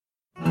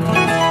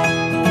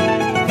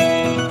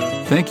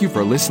Thank you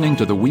for listening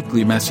to the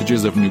weekly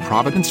messages of New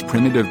Providence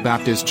Primitive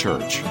Baptist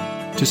Church.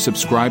 To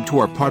subscribe to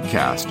our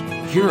podcast,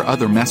 hear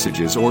other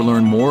messages, or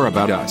learn more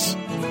about us,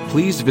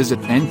 please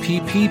visit nppbc.com.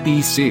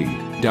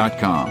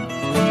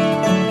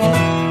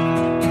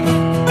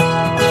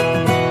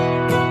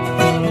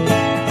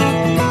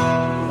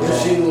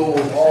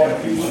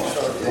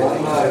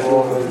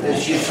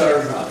 She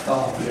serves my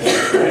coffee.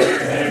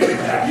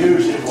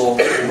 Usually will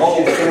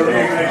hold serve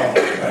my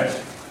coffee.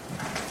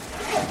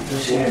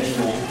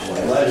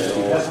 Bless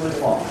you. Definitely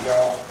fun.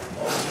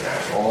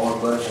 All our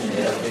blessings.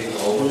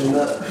 Opening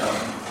up.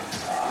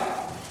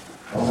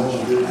 I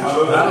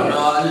don't know,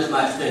 I just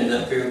might stand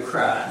up here and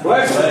cry.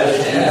 Bless you.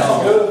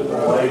 Good.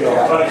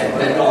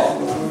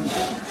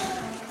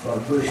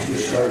 Push your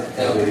shirt.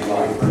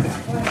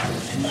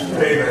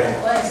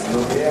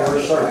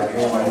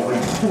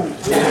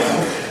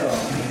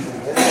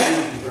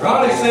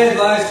 Ronnie said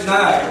last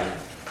night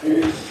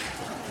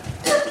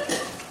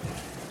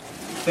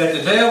that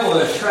the devil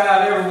has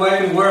tried every way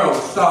in the world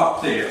to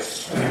stop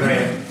this.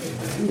 Amen.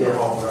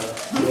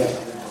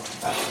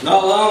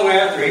 Not long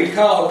after he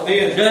called me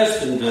and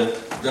Dustin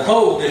to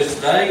hold this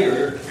thing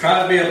or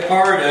try to be a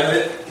part of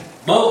it,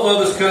 both of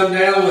us come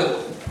down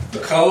with the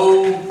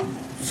cold,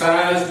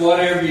 sinus,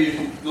 whatever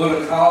you want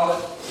to call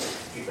it,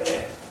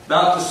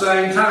 about the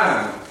same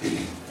time.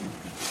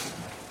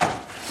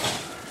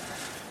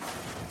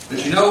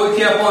 But you know, we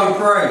kept on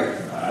praying.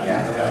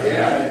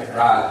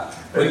 Right.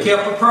 We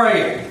kept on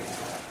praying.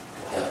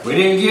 We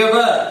didn't give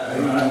up.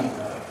 Amen.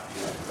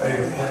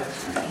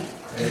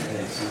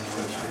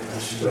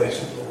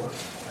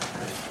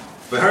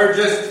 We heard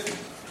just a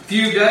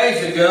few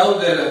days ago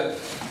that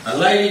a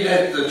lady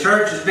that the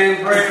church has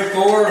been praying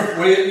for,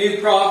 we at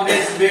New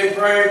Providence have been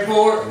praying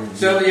for,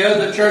 some of the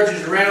other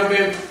churches around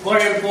been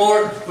praying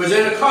for, was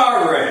in a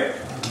car wreck.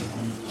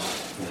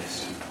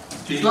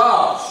 She's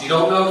lost. She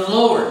don't know the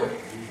Lord.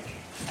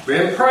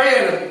 Been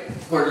praying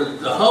for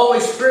the Holy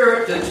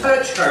Spirit to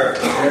touch her.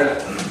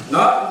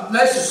 Not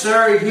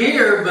necessary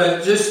here,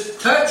 but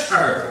just touch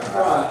her.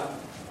 Right.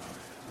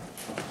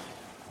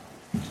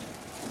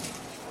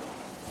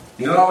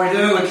 You know what we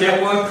do? We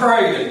kept on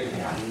praying.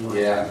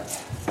 Yeah.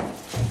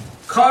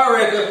 Car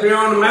wreck up here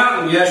on the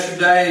mountain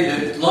yesterday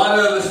that a lot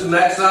of us on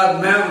that side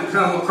of the mountain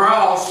come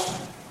across.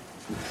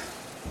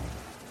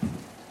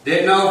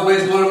 Didn't know if we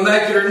was going to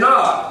make it or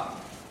not.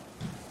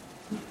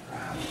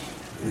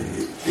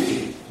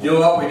 You know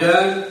what we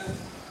done?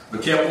 We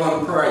kept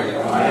on praying.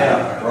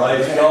 Yeah.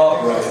 Praise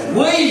God, brother.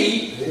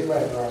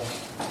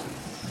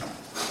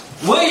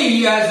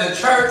 We as a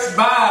church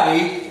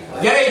body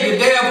gave the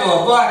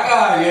devil a black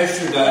eye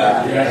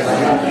yesterday.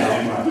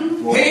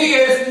 He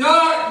is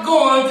not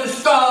going to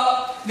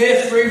stop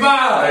this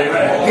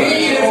revival.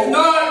 He is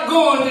not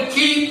going to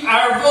keep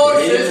our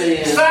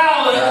voices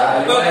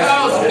silent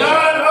because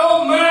God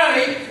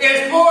Almighty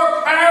is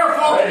more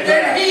powerful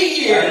than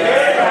He is.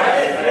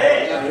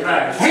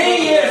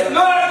 He is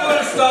not going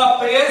to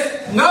stop this.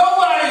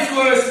 Nobody's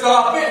going to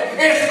stop it.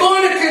 It's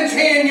going to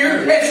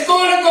continue. It's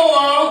going to go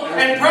on.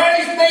 And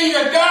praise be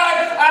to God,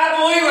 I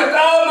believe with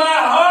all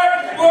my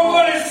heart, we're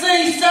going to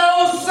see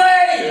souls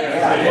saved.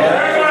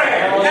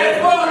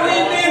 That's what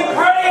we've been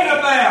praying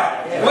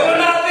about. We've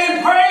not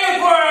been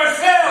praying for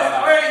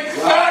ourselves, praise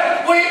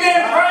God. We've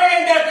been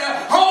praying that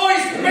the Holy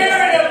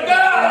Spirit of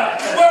God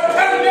will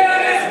come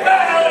down this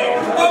valley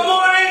from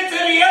one end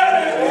to the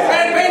other,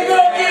 and people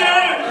will get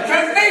under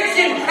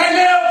conviction, and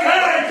they'll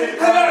come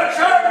to the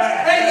church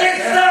and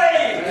get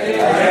saved.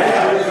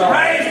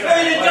 Praise be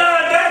to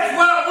God. That's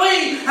what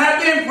we have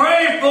been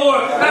praying for.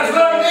 That's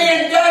what me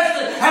and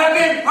Dustin have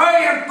been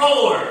praying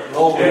for.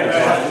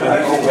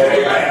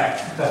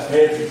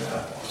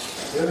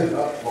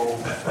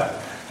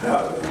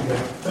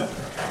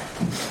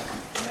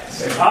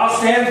 I'll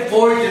stand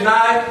before you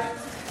tonight,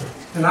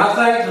 and I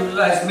think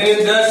as me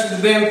and Dustin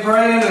have been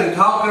praying and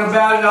talking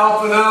about it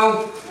off and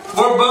on,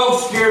 we're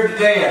both scared to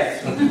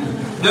death.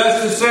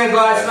 Dustin said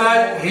last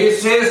night,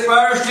 it's his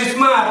first, it's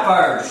my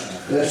first.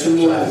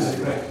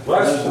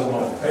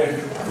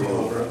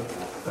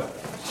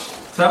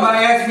 Somebody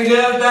asked me the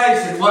other day,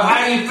 said, well,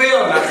 how do you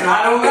feel? And I said,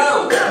 I don't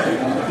know.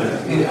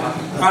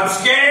 I'm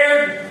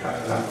scared.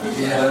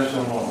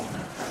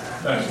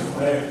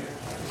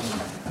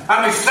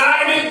 I'm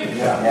excited.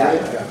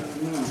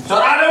 So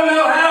I don't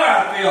know how I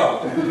feel.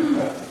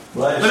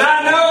 But I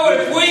know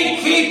if we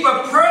keep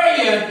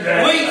a-praying,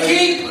 we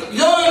keep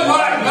doing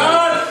what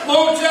God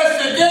wants us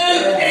to do,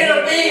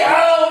 it'll be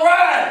all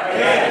right.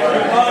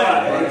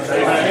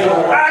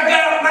 I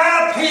got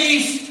my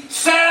peace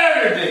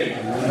Saturday.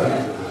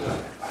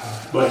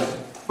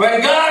 When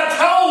God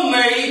told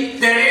me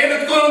that it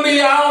was going to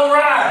be all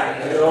right.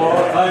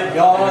 Thank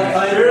God.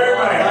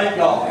 Thank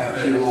God.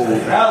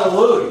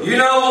 Hallelujah. You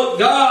know,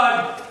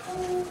 God,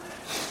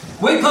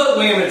 we put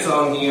limits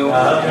on Him.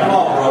 Come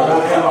on,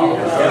 brother.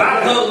 And I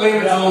put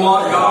limits on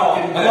what God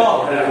can do.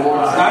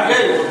 I do.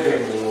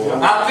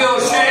 I feel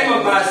ashamed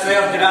of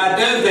myself that I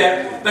do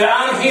that, but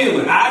I'm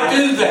human. I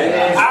do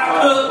that.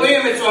 I put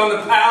limits on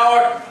the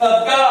power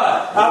of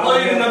God. I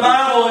believe in the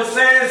Bible it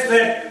says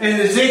that in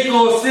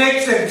Ezekiel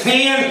 6 and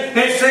 10,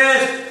 it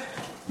says,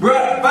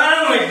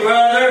 finally,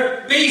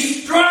 brother, be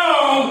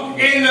strong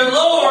in the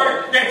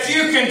Lord that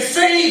you can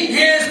see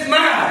His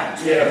might.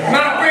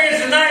 My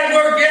friends, tonight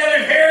we're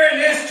gathered here in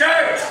this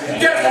church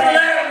just for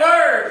that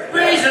word.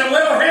 Reason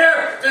we're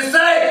here to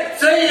say,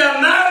 see the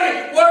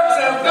mighty works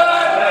of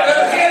God,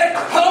 His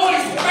Holy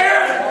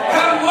Spirit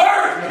come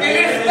work in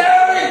this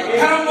valley,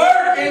 come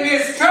work in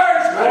this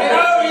church, and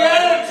all the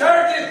other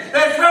churches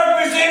that's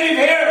represented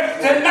here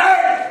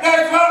tonight.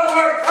 That's what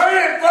we're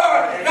praying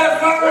for. That's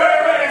what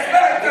we're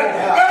expecting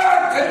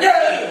God to do.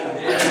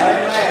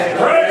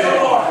 Praise the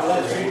Lord.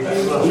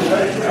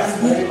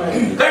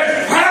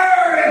 There's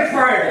power in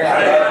prayer.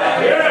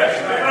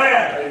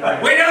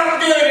 We don't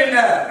do it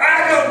enough. I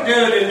don't do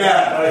it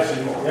enough.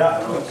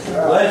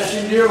 Bless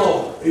you, dear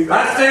Lord.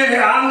 I stand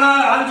here,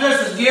 I'm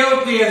just as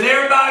guilty as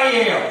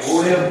everybody else.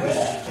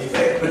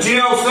 But you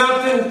know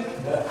something?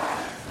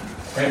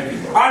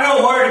 I know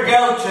where to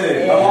go to.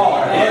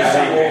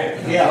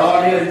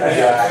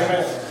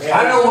 I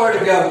know where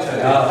to go to.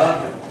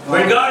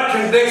 When God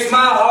convicts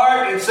my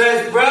heart and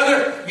says,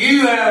 brother,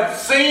 you have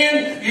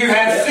sinned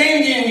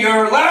in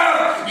your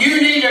life,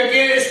 you need to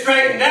get it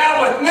straightened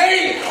out with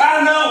me.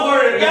 I know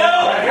where to go.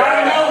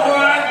 I know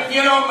where I can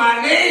get on my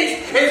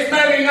knees. It's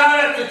maybe not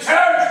at the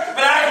church,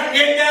 but I can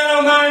get down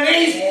on my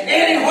knees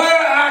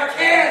anywhere I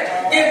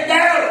can. Get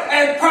down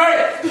and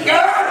pray.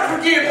 God,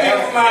 forgive me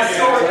for my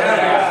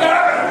shortcomings.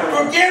 God,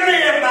 forgive me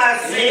of my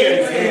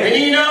sins. And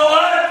you know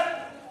what?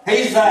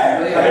 He's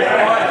there.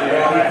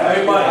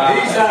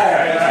 He's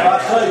there.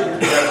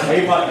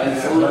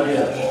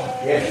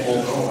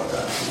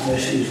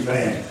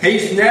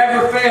 He's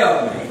never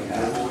failed me.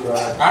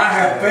 I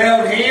have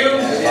failed Him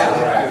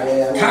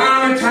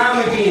time and time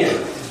again.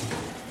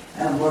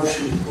 And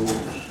merciful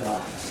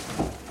God.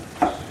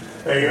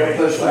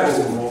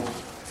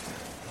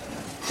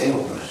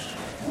 Help us.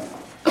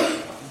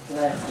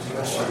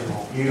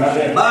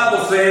 The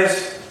Bible says,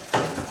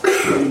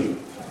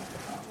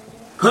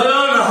 put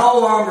on the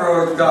whole armor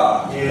of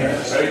God.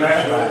 Yes.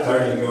 Amen.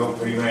 There you go.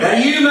 Amen. That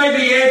you may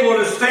be able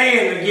to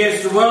stand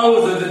against the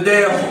woes of the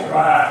devil.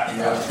 Right.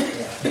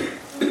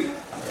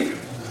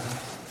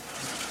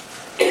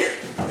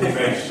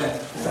 Amen.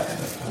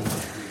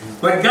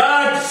 When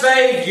God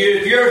saved you,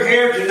 if you're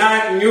here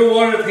tonight and you're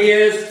one of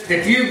His,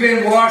 if you've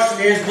been washed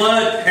in His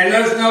blood, and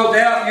there's no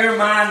doubt in your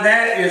mind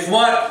that is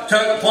what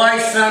took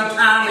place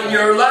sometime in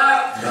your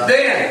life,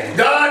 then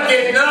God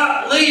did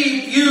not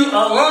leave you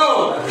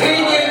alone.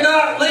 He did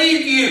not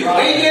leave you.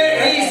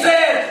 He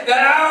said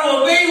that I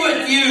will be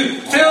with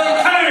you till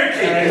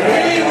eternity.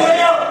 He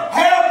will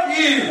help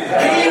you.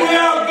 He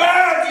will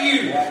guide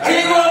you. He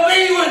will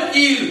be with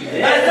you.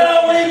 And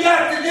all we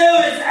got to do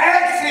is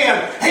ask Him.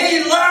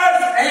 He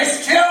loves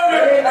His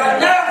children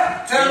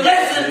enough to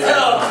listen to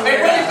them. If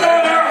we've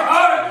got our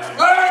heart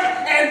learned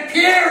and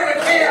pure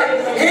with Him,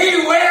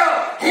 He will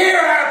hear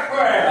our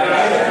prayer.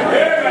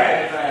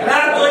 And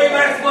I believe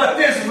that's what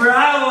this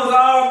revival is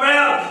all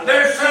about.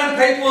 There's some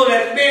people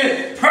that's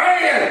been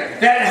praying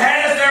that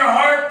has their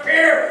heart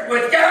pure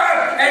with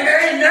God, and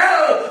they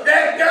know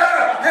that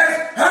God has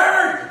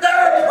heard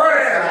their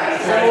prayer.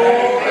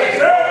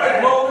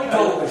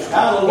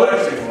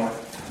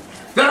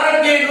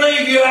 God didn't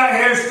leave you out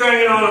here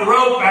straining on a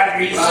rope after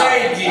He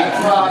saved you.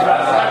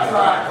 That's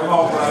right. Come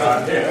on,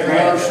 brother.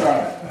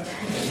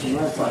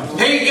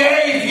 He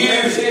gave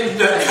you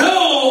the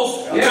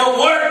tools to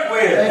work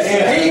with.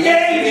 He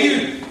gave you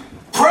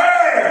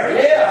prayer.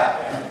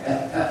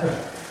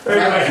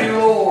 Thank you,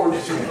 Lord.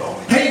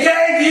 He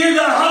gave you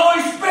the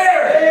Holy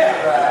Spirit.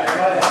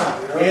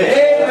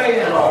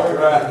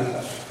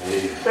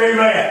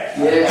 Amen.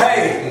 Hey,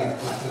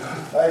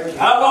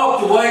 I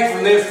walked away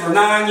from this for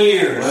 9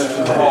 years.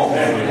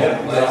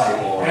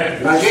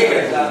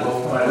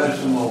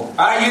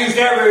 I used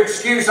every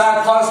excuse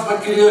I possibly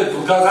could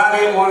because I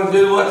didn't want to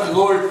do what the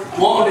Lord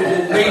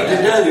wanted me to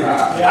do.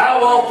 I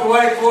walked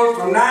away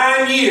for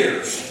 9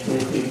 years.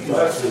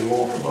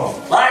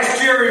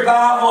 Last year,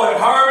 revival at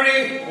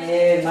Harmony.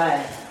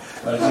 Amen.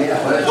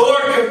 The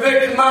Lord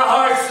convicted my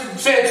heart and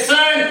said,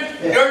 son,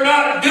 you're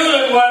not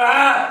doing what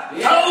I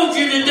told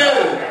you to do.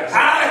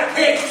 I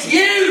picked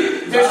you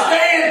to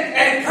stand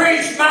and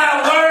preach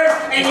my word,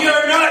 and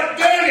you're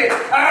not doing it.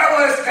 I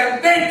was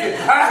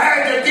convicted. I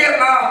had to get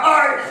my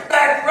heart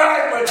back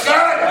right with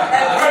God,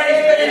 and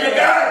praise be to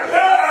God.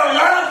 I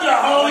love the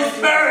Holy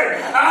Spirit.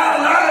 I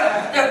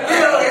love to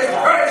feel His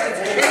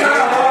presence in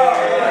our heart.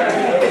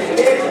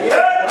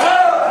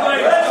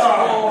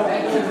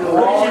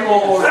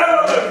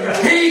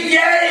 He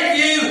gave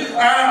you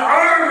an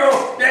armor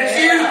that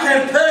you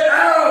can put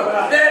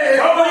on, that if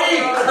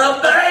we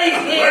obey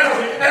Him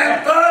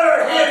and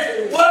follow His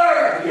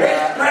word, His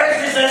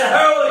precious and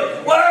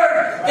holy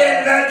word,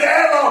 then the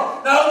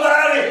devil,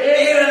 nobody,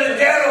 even the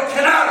devil,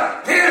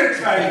 cannot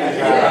penetrate it.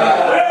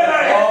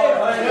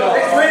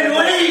 It's when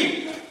we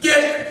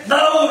get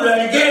bold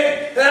and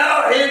get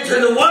out into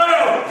the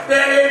world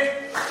that it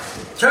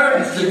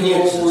turns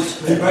against us.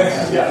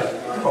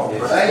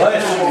 Thank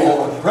you,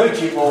 Lord. Preach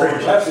it, Lord.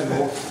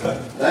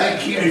 Thank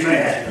Thank you,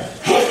 Amen.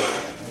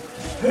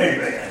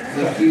 Amen.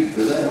 Thank you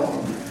for that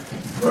armor.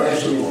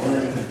 Praise the Lord.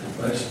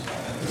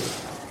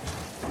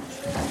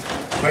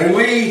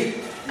 When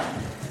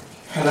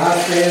and I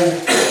stand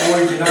before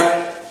you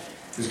tonight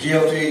as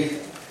guilty,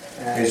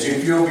 as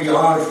if you'll be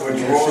honest with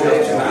the Lord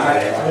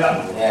tonight,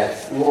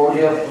 Yes. Lord,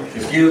 help us.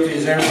 as guilty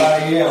as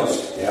everybody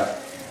else. Yeah.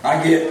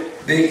 I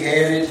get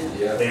big-headed.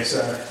 Yes,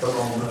 sir. Come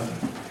on, brother.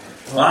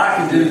 Well, I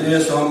can do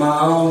this on my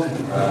own.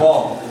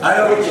 I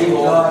don't need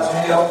God's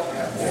help.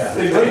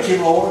 Preach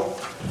him, Lord.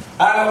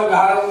 I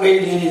don't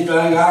need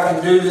anything. I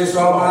can do this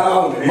on my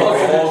own. And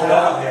most of the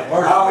time,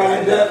 I'll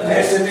end up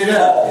messing it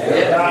up.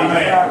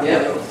 Amen.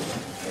 Yeah.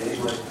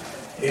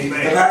 If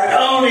Amen. I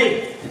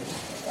only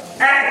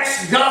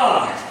asked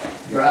God,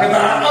 if I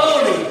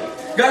only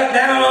got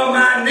down on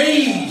my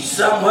knees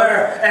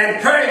somewhere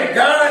and prayed,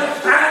 God,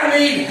 I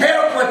need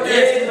help with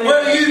this.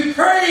 Will you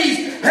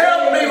please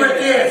help me with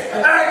this?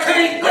 I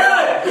can't do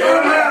it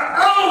on my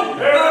own.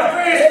 My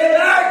friends,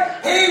 tonight,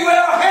 He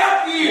will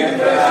help you.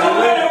 No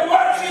matter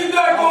what you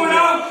got going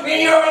on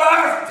in your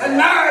life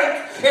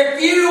tonight, if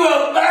you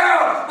will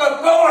bow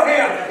before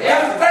Him,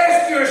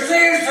 confess your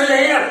sins to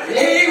Him,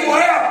 He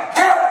will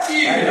help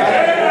you.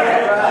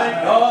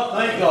 God,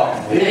 thank God.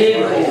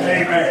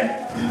 Amen.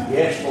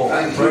 Yes, Lord.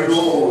 Thank you,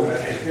 Lord.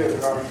 Thank you,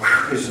 Lord.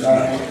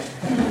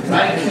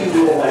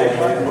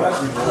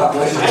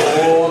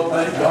 Lord,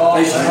 thank God.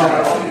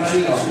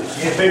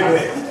 Yes,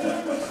 amen.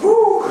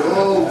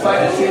 Oh,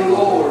 thank you,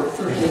 Lord.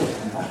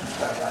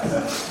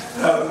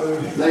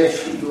 Bless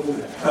you,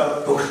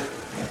 Lord.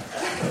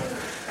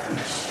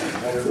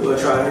 We'll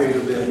try to read a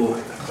bit more.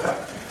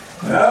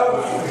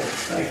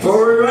 For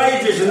we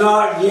rages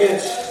not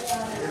against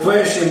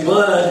flesh and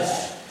blood,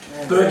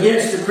 but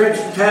against the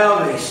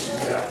principalities,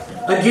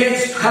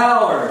 against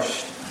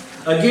powers,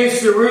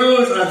 against the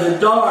rulers of the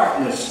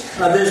darkness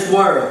of this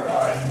world,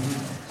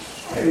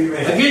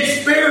 Amen.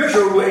 against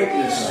spiritual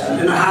weakness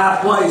in the high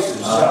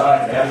places.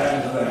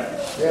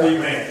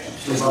 Amen.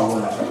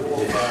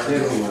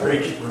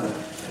 Preach it, brother.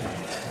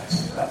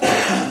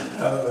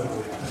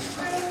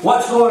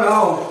 What's going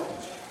on?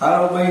 I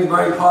don't mean to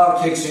bring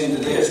politics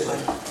into this, but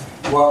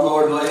what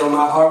Lord laid on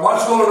my heart.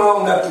 What's going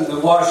on up in the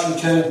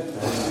Washington?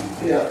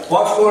 Yeah.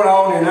 What's going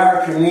on in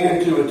our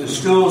community with the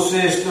school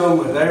system,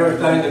 with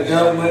everything, the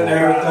government and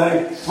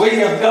everything? We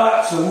have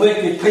got some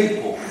wicked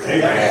people.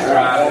 Amen.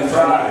 That's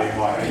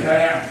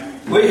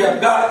right. We have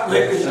got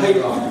wicked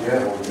people.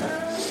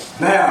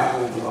 Now,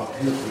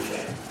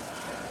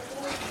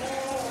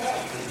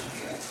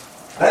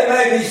 they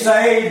may be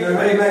saved or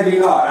they may be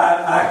not.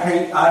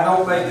 I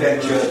don't make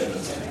that judgment.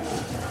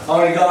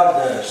 Only God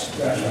does.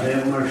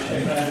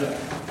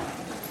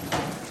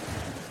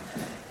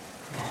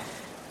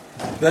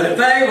 But if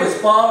they was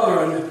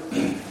following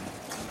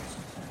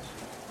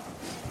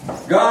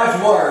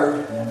God's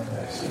word,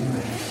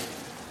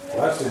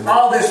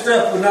 all this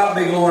stuff would not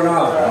be going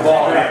on.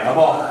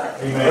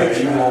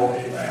 Amen.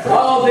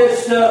 All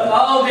this stuff,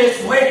 all this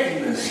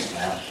wickedness,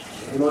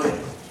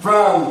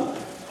 from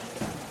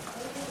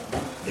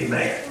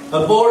Amen.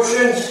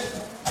 abortions,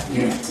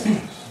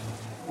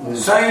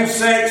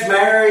 same-sex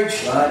marriage.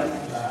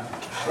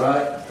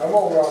 Right. Come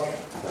on, Roger.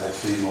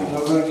 I'm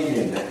not going to get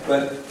into that,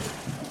 but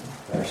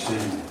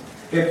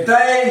if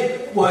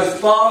they was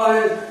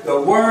following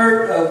the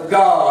word of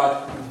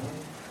God,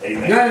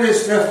 Amen. none of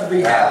this stuff would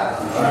be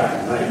happening.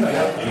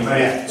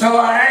 Amen. So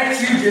I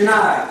ask you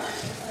tonight,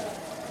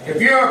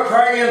 if you're a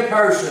praying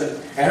person,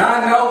 and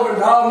I know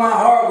with all my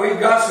heart we've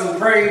got some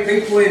praying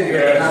people in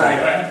here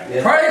tonight.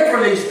 Pray for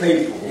these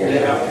people.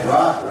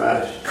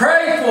 Right.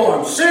 Pray for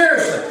them,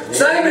 seriously.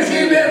 Same as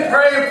you've been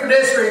praying for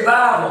this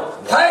revival.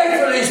 Pray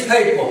for these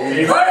people.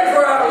 Pray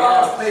for our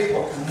lost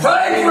people.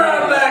 Pray for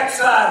our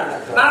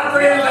backsliders. My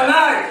friends,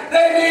 tonight,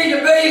 they need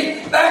to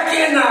be back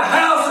in the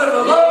house of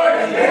the Lord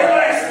where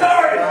they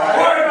started,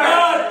 where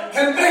God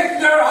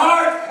convicted their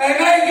heart and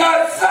they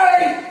got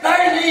saved.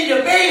 They need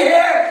to be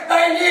here.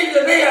 They need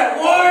to be a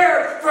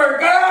warrior for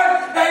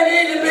God. They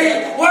need to be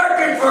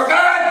working for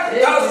God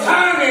because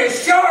time is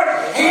short.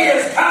 He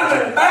is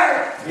coming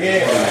back. Preach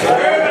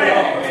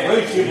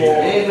it,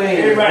 Lord.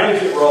 Amen.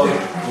 Preach it, brother.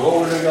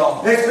 Glory to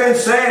God. It's been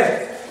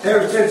said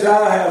ever since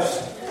I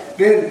have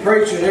been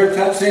preaching,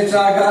 since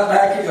I got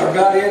back, I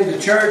got into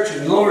church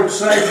and the Lord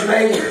saved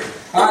me.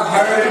 I've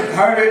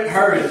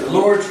heard it. The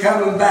Lord's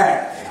coming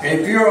back. And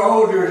if you're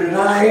older than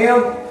I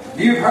am,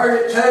 you've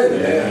heard it too.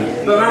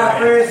 Yeah. But my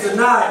friends,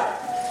 tonight,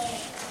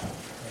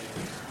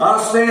 I'll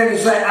stand and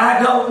say,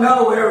 I don't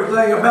know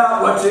everything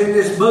about what's in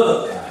this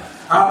book.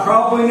 I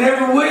probably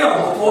never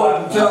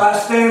will until I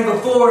stand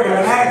before Him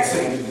and ask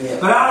Him.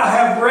 But I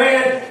have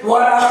read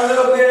what a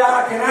little bit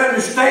I can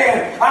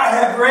understand. I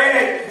have read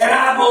it and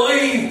I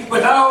believe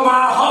with all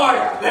my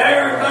heart that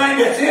everything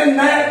that's in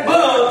that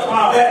book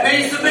that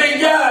needs to be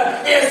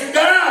done is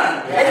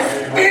done.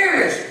 It's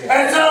finished.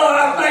 And so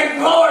I think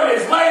the Lord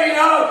is waiting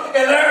on.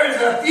 If there is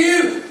a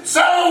few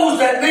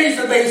souls that needs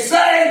to be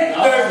saved,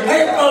 there's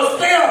people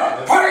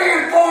still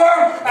praying for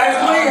them as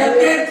we have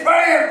been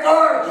praying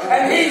for them.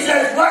 And He's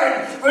just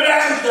waiting for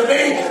them to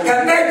be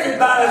connected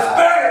by the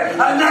Spirit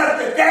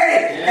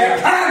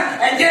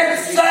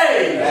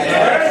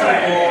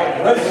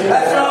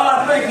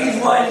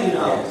waiting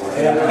on.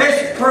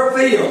 It's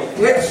fulfilled.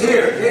 It's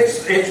here.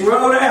 It's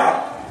rolled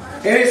out.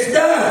 And it's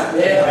done.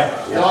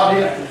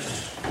 Yeah.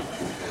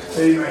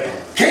 Amen.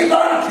 Keep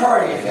on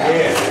praying.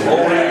 Yes.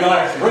 Lord,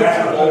 God,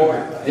 bless you, Lord.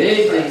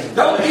 Amen.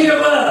 Don't give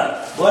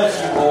up. Bless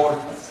you, Lord.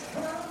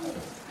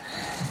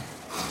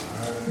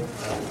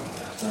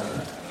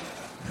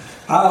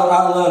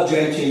 I love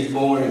JT's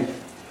morning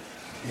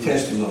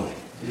testimony.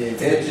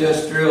 It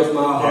just thrills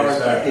my heart Yes,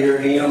 sir. to hear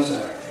him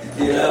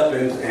get up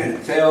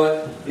and tell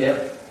it.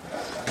 Yep.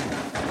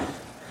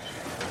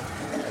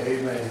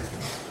 Amen.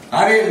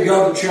 I didn't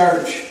go to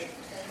church.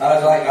 I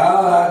was like,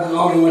 I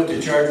only went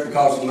to church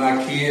because of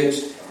my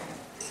kids.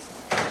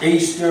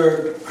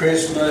 Easter,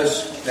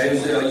 Christmas, they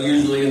was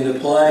usually in the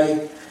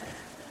play.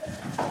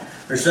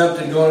 There's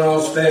something going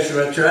on special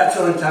at church. That's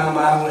the only time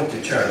I went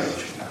to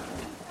church.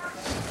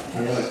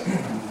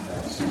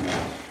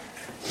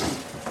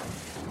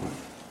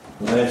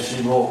 Bless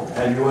you, Lord.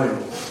 Have you waited?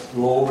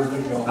 Lord,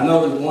 I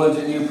know the ones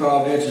in New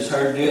Providence has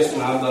heard this,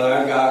 but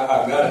I've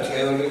got to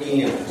tell it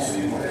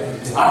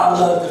again. I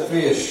love to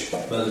fish,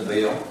 Brother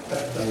Bill.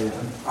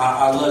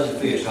 I love to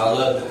fish. I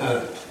love to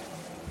hunt.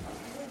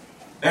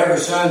 Every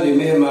Sunday,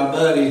 me and my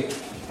buddy,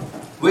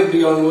 we'd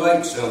be on the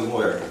lake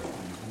somewhere.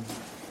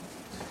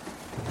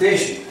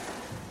 Fishing.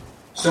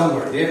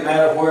 Somewhere. Didn't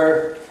matter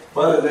where,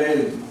 whether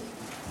they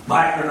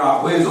bike or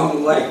not. We was on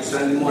the lake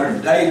Sunday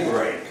morning,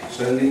 daybreak.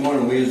 Sunday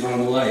morning, we was on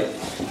the lake.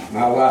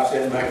 My wife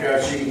sitting back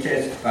there, she can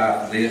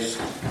testify for this.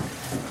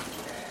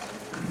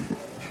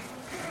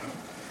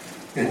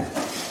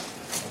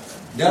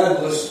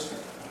 Douglas,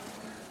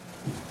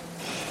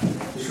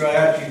 just right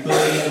after you put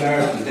it in there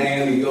at the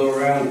dam, you go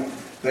around,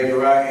 take a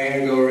right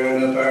hand, go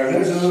around up there, and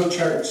there's a little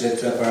church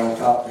that's up there on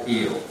top of the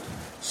hill.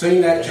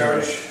 Seen that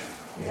church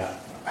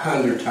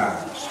 100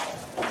 times.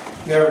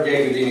 Never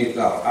gave it any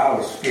thought. I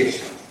was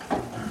fishing.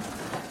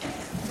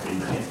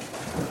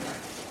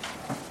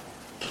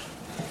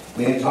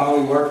 Me and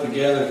Tommy worked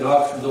together at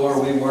Oxford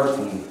Door. We worked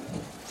from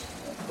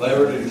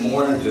later in the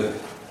morning to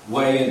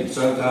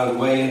sometimes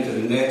way into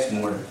the next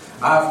morning.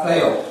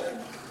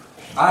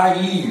 I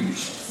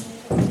used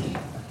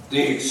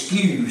the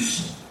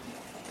excuse,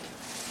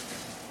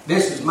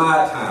 this is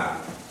my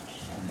time.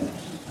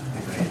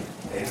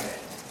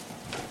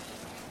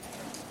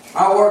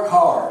 I work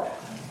hard.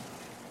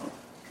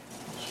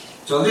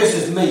 So this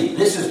is me.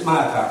 This is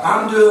my time.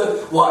 I'm doing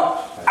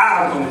what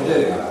I'm going to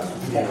do.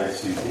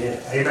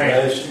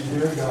 Amen.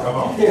 Come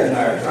on. Here,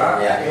 nurse.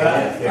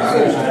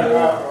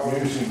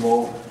 Use you,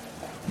 Lord.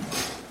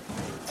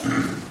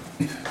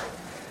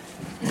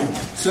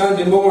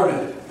 Sunday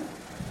morning,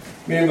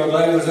 me and my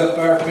buddy was up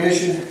there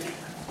fishing,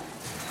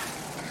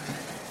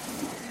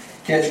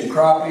 catching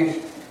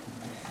crappie.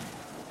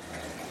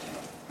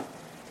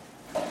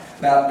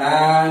 About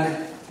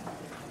 9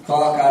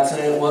 o'clock, I'd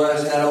say it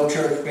was, that old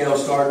church bell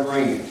started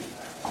ringing.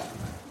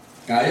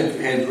 Now, it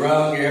had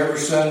rung every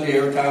Sunday,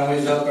 every time we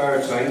was up there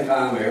at the same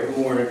time, every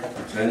morning.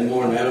 Sunday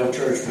morning, that old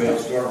church bell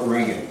started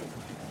ringing.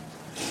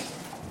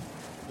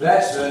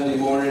 That Sunday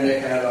morning,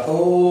 it had a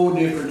whole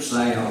different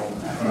sound.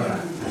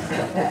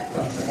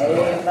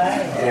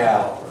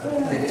 Yeah.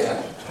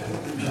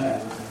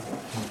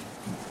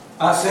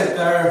 I sat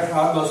there,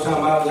 most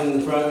time I was in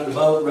the front of the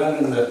boat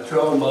running the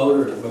trolling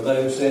motor, my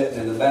buddy was sitting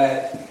in the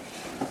back.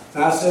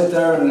 And I sat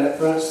there in that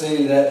front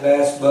seat of that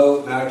bass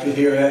boat, and I could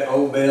hear that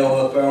old bell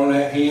up there on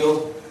that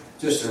hill,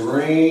 just a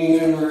ringing,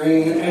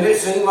 and it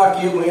seemed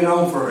like it went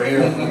on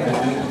forever.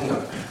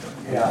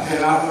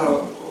 And I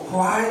thought,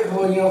 why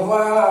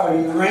are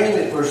you ringing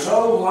it for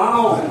so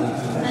long?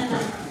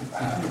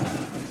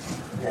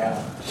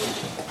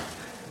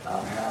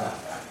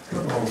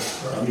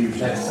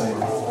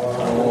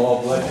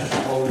 Oh, bless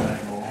your holy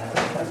name, Lord.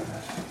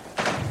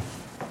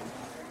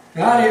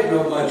 And I didn't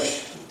know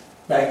much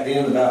back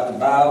then about the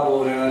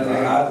Bible and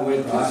everything. I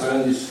went to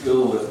Sunday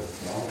school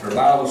or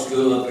Bible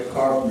school up at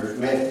Carpenter's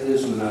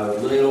Methodist when I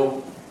was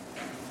little.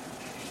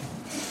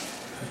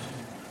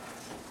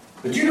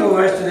 But you know, the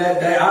rest of that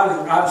day,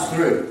 I was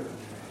through.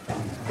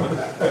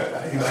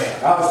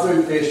 I was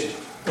through fishing.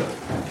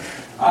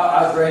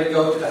 I was ready to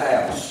go to the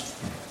house.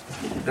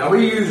 Now,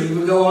 we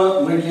usually go up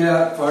and we get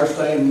out first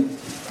thing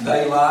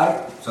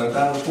daylight,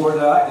 sometimes before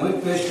daylight, and we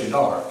fish till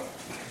dark.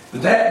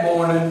 But that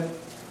morning,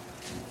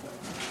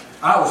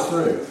 I was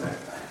through.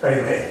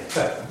 Amen.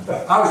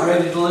 I was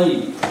ready to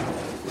leave.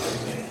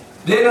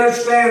 Didn't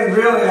understand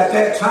really at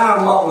that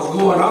time what was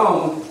going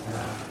on,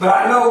 but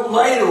I know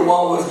later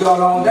what was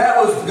going on.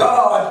 That was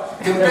God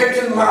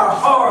convicting my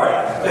heart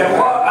that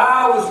what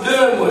I was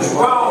doing was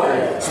wrong,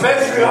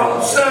 especially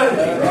on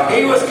Sunday.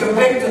 He was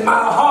convicting my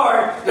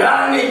heart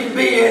that I needed to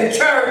be in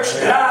church,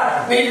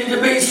 that I needed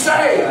to be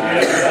saved.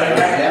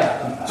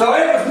 So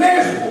it was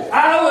miserable.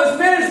 I was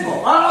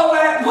miserable all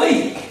that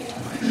week.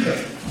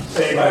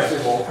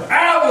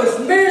 I was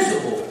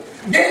miserable.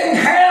 Didn't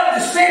have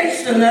the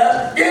sense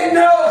enough, didn't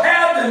know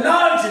how the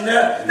knowledge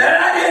enough that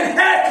I didn't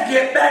have to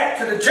get back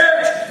to the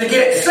church to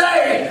get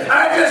saved.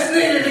 I just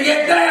needed to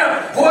get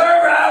down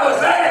wherever I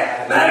was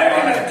at, whether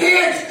in the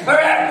kids or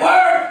at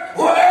work,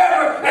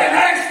 wherever, and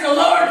ask the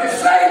Lord to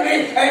save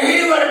me, and He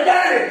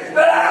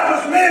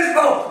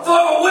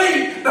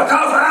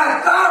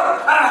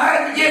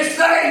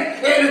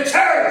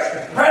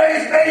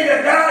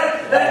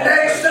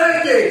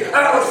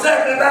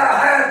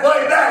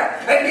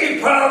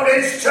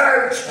this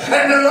church,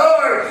 and the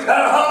Lord, the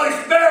Holy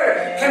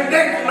Spirit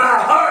convicted my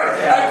heart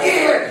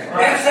again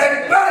and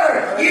said,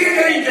 brother, you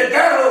need to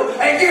go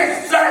and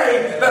get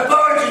saved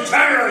before it's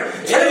eternally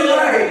too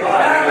late. I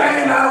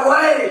made my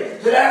way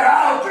to that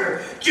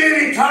altar.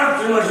 Judy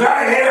Thompson was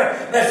right here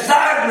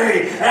beside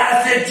me, and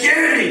I said,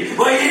 Judy,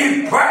 will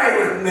you pray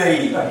with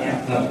me?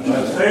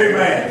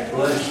 Amen.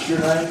 Bless your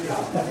name,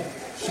 God.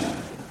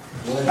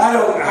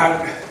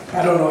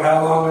 I don't know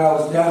how long I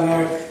was down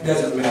there.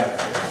 Doesn't matter.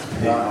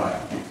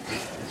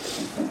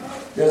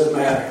 Doesn't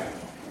matter.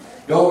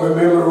 Don't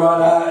remember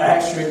what I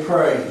actually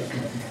prayed.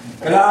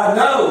 But I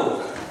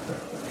know.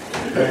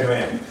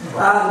 Amen.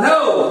 I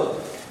know.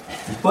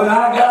 When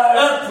I got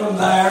up from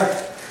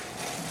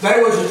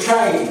there was a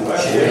change.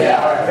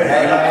 Yeah.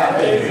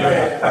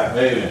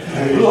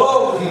 Amen.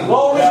 Glory,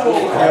 glory,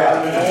 glory.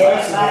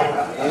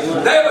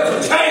 There was a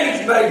change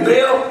made,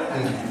 Bill.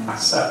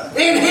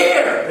 In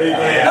here.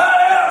 Amen. Not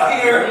out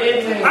here.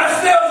 I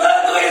still was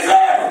ugly as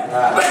ever.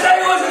 But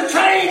there was a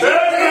change in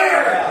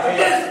here.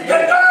 The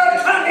God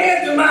come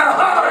into my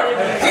heart.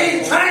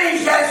 He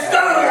changed that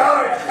stony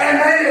heart and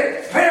made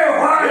it pure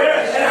white.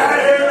 And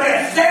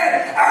I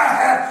said, I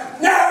have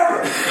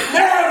never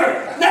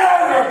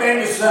been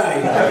the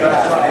same.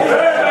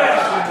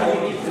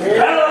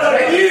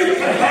 And you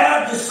can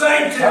have the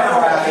same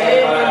tonight.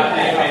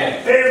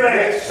 Amen.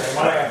 Amen.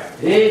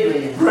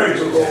 Amen. Praise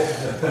the Lord.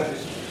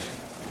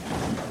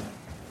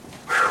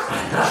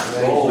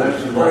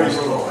 Praise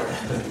the Lord.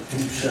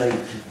 You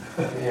saved you.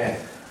 Yeah.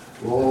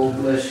 Oh,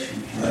 bless you.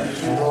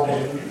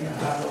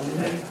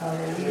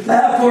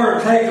 Therefore,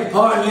 take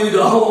upon you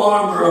the whole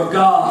armor of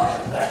God,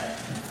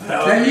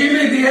 that you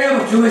may be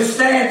able to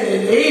withstand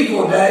in the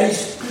evil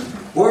days.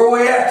 Where are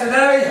we at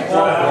today?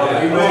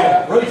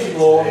 Amen. Praise the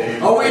Lord.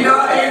 Are we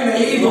not in the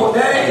evil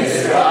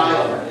days?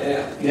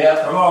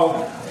 Yeah. Come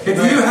on. If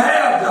you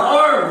have the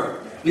armor,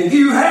 if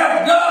you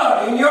have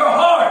God in your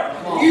heart,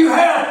 you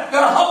have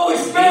the Holy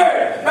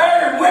Spirit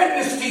bearing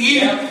witness to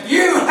you,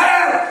 you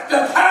have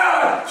the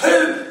power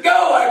to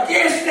go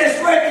against this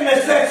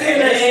wickedness that's in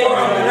this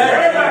world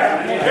today.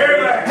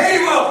 He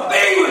will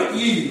be with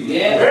you.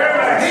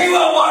 He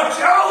will watch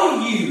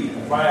over you.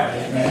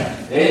 Amen.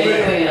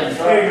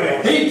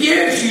 He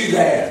gives you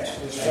that.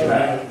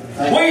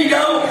 We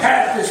don't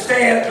have to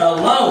stand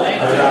alone. I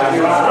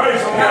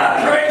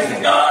praise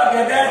God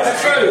that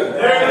that's true.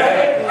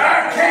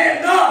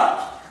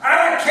 I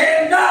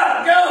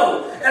cannot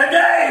go a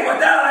day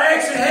without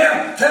asking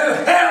Him to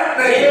help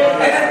me.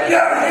 And if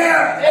you're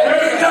here and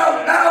you don't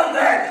know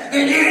that,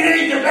 then you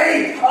need to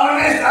be on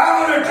this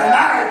altar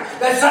tonight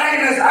the same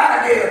as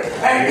I did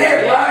and get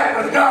right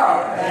with God.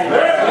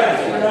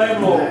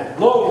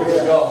 Glory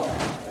to God.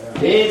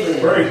 Amen.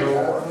 Praise the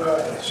Lord.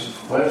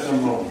 Bless the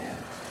Lord.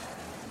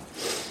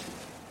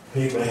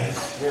 Amen.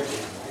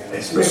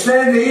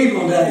 Withstand the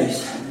evil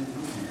days,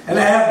 and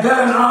I have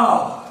done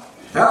all.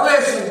 Now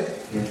listen.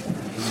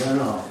 Done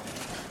all.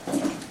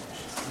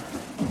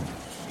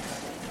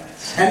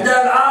 And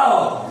done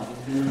all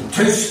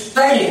to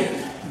stand.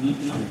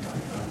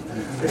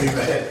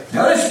 Amen.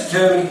 Now listen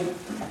to me.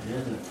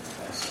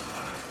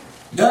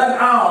 Done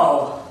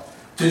all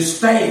to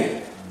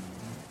stand.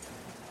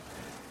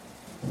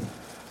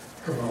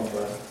 Come on,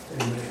 brother.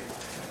 Amen.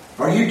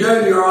 Are you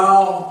done your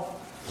all?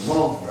 Come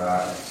on.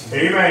 Right.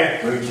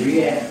 Amen. Where'd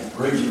you at?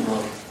 Praise the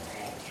Lord.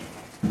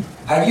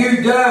 Have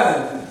you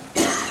done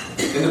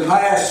in the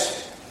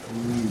past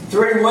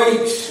 3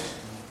 weeks,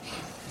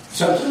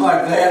 something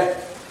like that?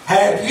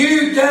 Have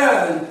you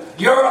done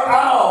your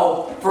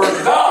all for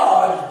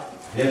God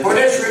for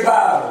this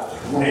revival?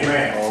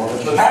 Amen.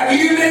 Have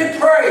you been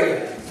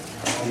praying?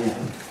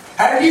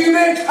 Have you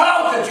been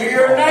talking to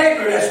your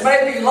neighbor that's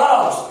maybe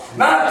lost?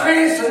 My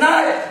friends,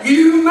 tonight,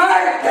 you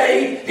might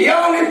be the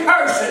only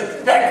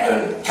person that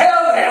can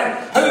tell them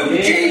who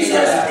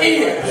Jesus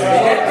is. If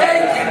they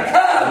can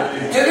come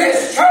to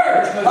this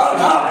church on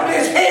top of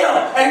this hill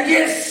and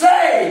get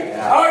saved.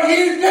 Are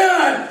you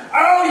doing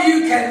all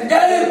you can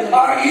do?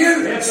 Are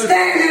you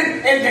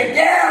standing in the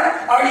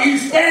gap? Are you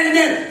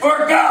standing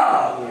for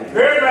God?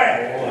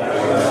 Amen.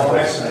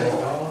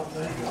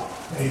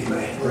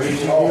 Amen. Praise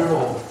the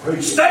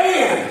Lord.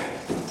 Stand!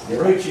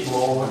 Praise the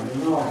Lord.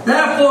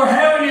 Therefore,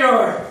 having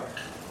your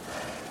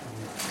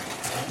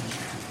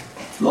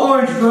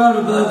Lord's blood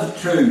above the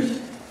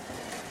truth,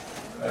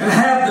 and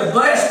have the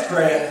blessed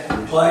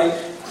plate,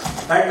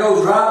 that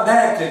goes right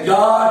back to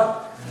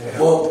God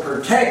will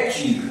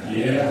protect you.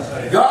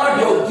 God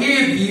will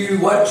give you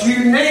what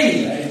you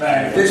need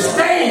to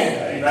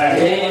stand.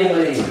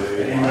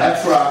 Amen.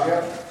 That's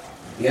right.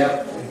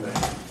 Yep.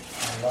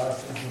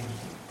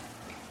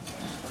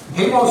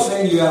 He won't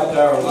send you out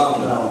there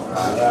alone.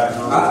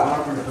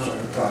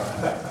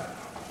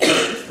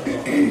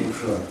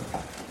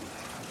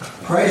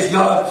 Praise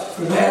God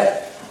for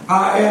that.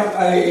 I am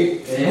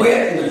a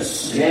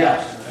witness.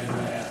 Yes.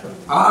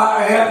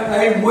 I am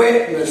a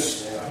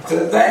witness to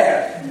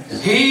that.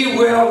 He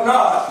will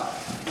not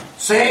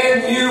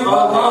send you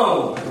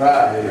alone.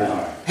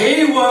 Right.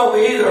 He will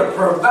either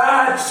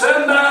provide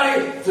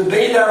somebody to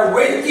be there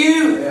with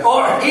you,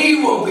 or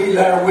He will be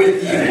there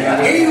with you.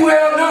 He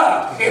will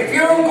not. If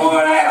you're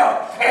going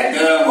out and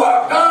doing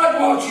what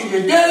God wants you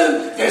to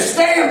do, to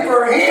stand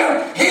for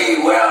Him, He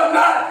will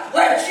not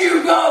let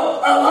you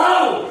go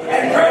alone.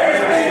 And praise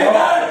be to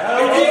God.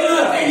 If you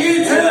look at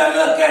you two, I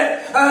look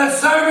at a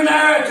sermon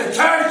there at the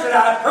church that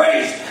I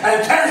preached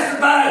and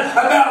testified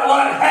about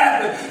what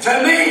happened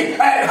to me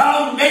at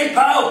Home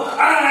Depot.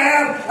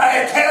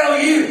 I tell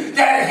you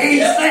that He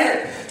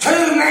sent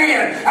two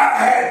men. I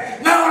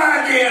had no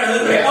idea who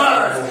they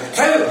was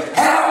to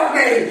help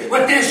me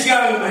with this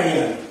young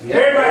man.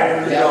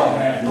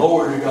 Amen.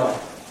 Glory to God.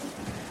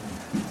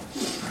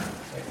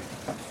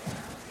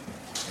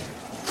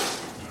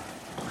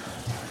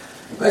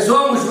 As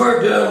long as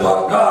we're doing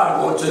what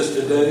God wants us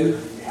to do,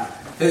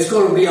 it's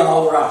going to be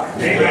all right.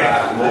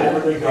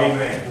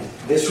 Amen.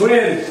 It's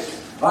when,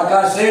 like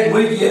I said,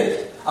 we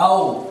get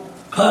all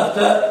puffed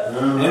up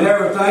and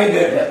everything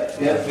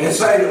and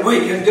say that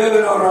we can do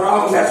it on our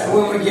own. That's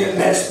when we get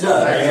messed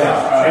up.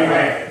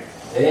 Amen.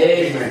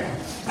 Amen.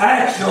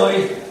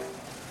 Actually,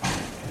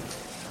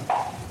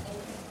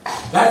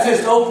 that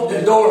just opened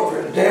the door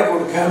for the devil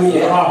to come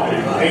in.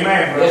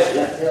 Amen.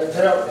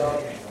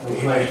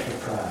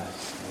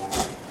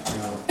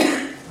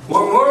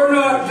 When we're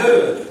not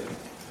doing,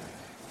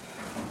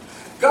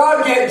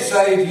 God didn't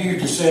save you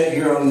to sit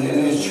here in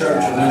this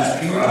church in these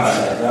pews.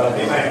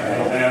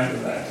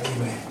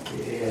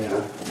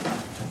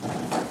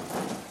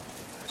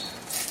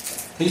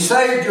 He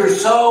saved your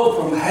soul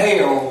from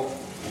hell,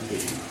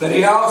 but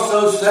He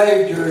also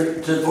saved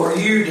for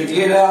you to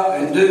get out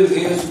and do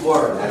His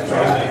work.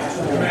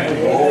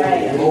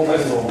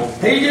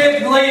 He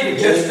didn't leave it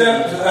just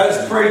up to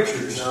us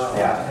preachers.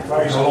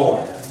 Praise the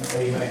Lord.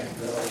 Amen.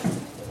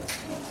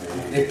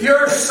 If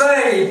you're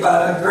saved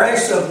by the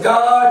grace of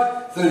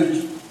God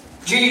through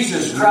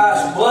Jesus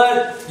Christ's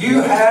blood,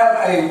 you have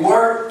a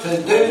work to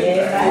do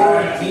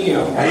for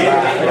Him.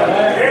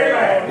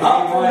 Amen.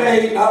 Not for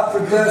me, not for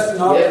Dustin,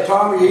 not for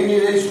Tommy, any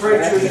of these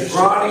preachers,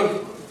 Ronnie.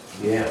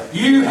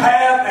 You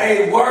have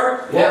a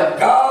work for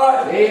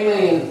God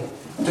to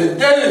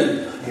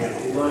do.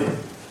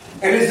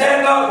 And is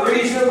that not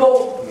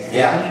reasonable?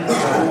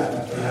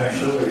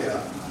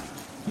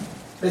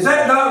 Is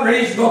that not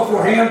reasonable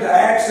for Him to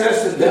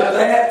access and do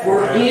that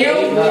for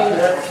Him?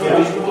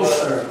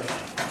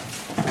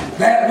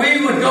 That we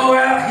would go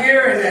out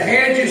here in the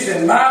hedges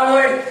and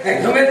byway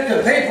and commit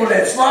the people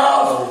that's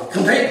lost,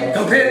 commit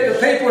the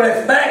people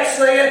that's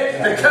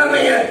backslid to come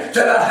in to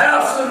the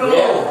house of the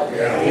Lord.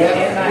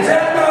 Is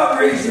that not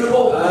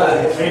reasonable?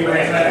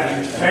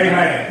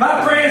 Amen.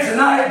 My friends,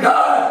 tonight,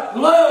 God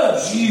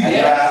loves you.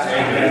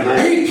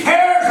 He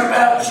cares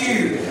about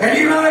you. And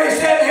you might have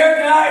said here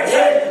tonight,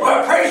 say,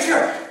 well,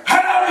 preacher,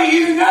 how do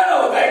you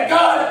know that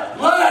God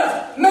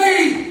loves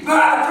me?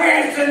 My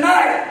friends,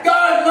 tonight,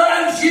 God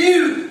loves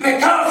you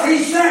because He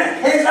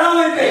sent His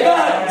only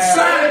begotten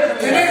Son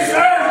to this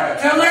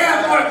earth to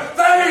live for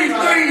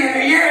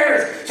 33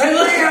 years, to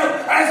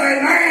live as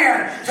a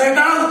man, to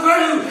go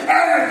through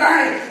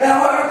everything that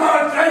we're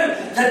going through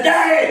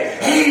today.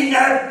 He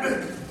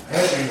knows.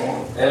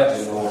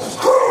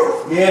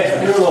 Yes,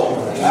 dear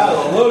Lord.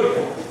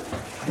 Hallelujah.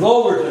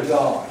 Glory to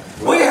God.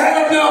 We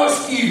have no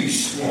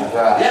excuse. Amen.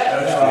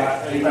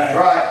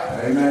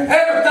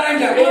 Everything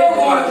that we're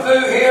going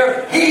through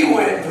here, He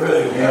went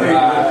through.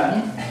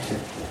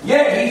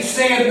 Yet He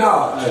sinned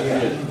not.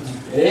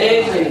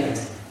 Amen.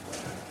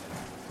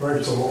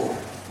 Praise the Lord.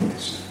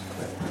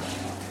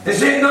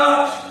 Is it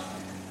not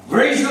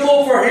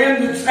reasonable for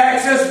Him to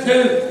access to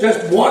do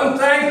just one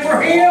thing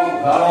for Him?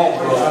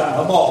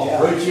 Come on.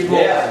 Praise the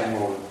Lord.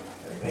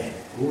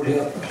 Lord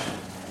help us.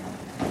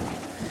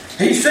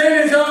 He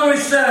sent His only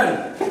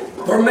Son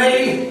for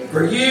me,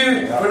 for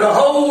you, for the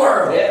whole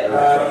world,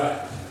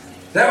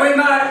 that we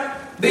might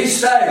be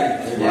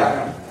saved.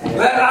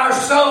 That our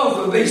souls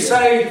will be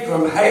saved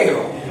from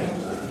hell.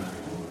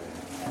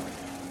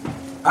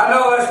 I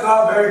know that's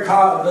not very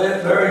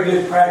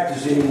good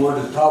practice anymore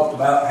to talk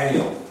about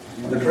hell,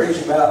 to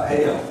preach about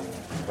hell.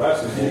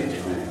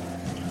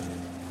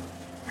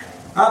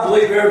 I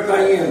believe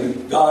everything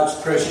in God's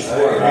precious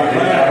word.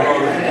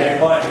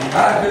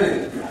 I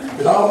do.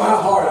 With all my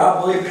heart,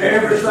 I believe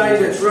everything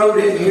that's wrote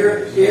in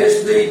here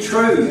is the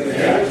truth.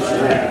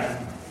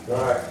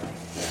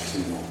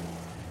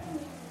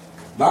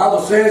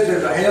 Bible says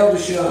there's a hell to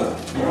shun.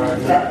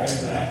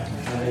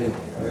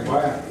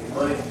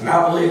 And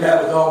I believe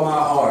that with all my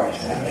heart.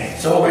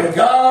 So when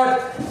God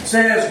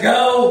says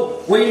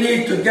go, we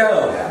need to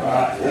go.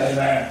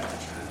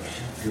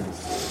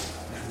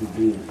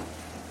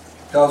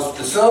 Because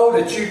the soul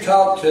that you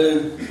talk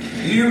to,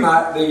 you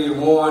might be the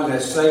one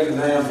that's saving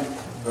them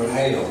from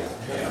hell.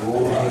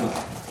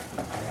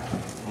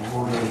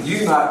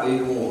 You might be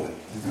the one.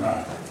 I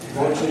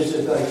want you to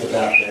think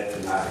about that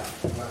tonight.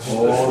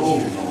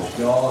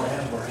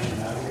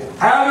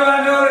 How do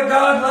I know that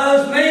God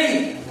loves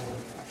me?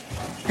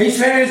 He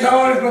sent His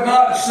only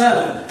begotten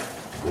Son.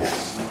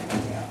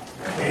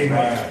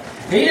 Amen.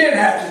 He didn't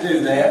have to do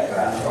that.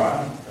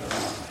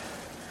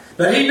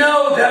 But he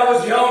knows that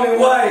was the only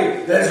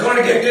way that's going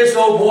to get this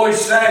old boy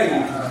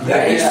saved.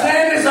 That he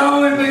sent his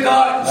only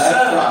begotten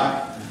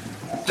Son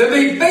to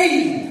be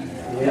beaten,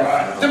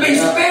 to be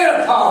spit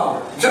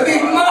upon, to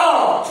be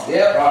mocked,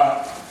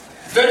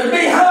 to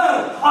be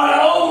hung on an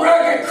old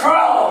rugged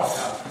cross.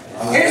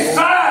 His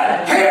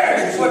side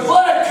pierced with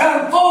blood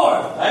come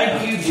forth.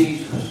 Thank you,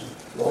 Jesus.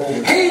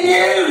 He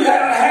knew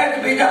that it had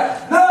to be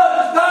done. No,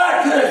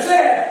 God could have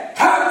said,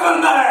 come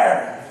from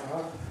there.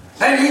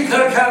 And he could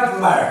have come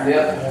from there.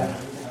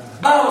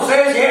 The Bible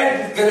says he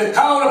could have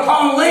called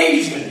upon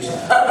legions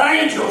of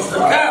angels to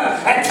come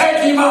and take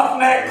him off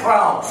that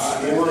cross.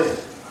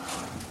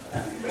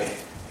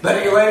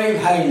 But he let him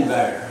hang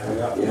there.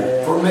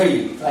 For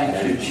me.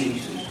 Thank you,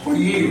 Jesus. For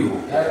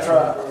you. That's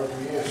right.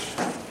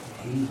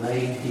 He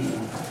made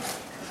him.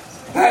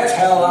 That's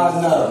how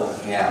I know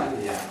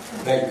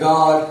that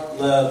God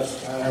loves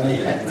me.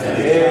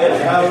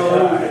 Yes,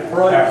 hallelujah.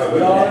 Praise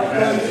God.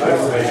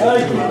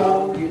 Thank you,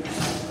 Lord.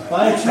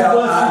 Thank you,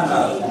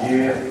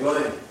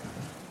 blessed.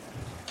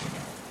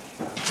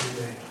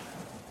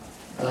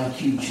 Thank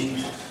you,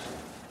 Jesus.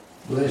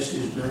 Bless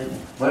his name.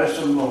 Bless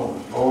him, Lord.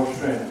 Lord,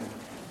 strength.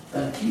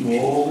 Thank you,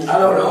 Jesus. I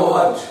don't know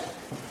what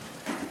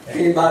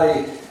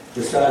anybody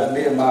besides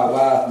me and my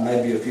wife,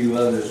 maybe a few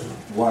others,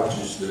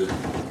 watches The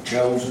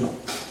Chosen.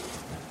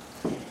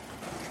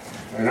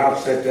 And I'll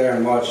sit there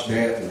and watch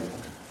that, and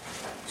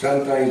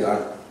some things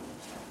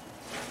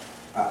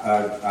I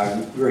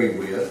agree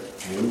with.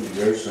 And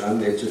there's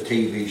some, it's a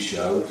TV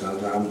show.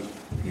 Sometimes,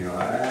 I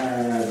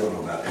don't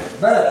know about that.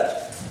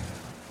 But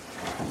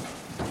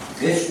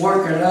it's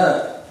working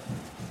up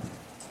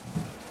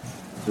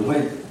to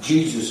when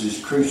Jesus is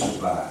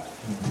crucified.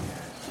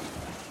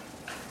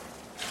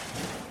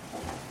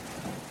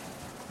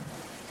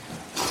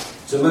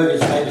 Some of you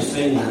maybe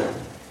seen the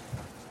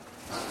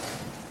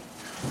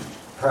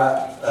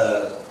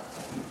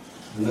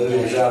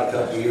movie was out a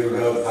couple of years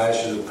ago,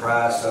 Passion of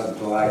Christ,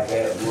 something like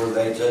that, where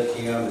they took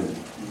him and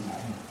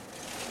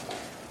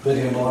put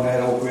him on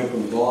that old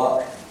ribbon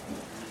block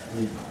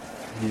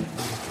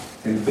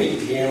and beat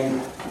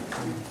him.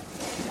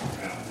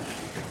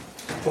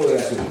 Oh,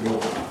 that's a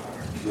real.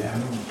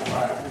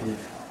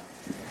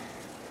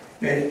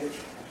 And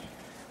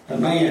the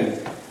man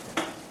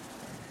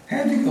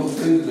had to go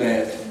through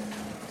that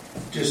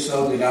just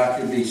so that I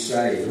could be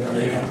saved.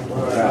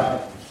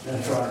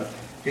 That's right.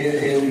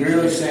 It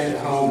really sent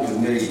home to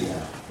me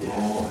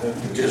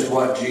just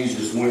what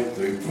Jesus went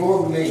through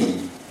for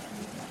me,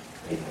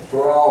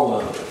 for all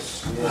of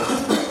us,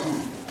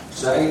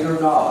 saved or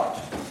not.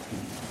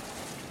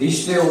 He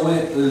still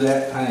went through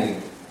that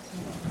pain,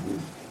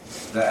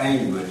 the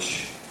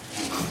anguish.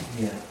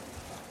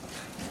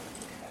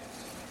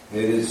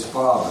 And his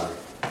Father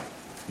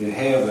in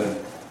heaven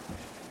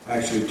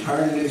actually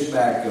turned his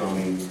back on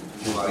him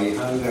while he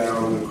hung there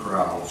on the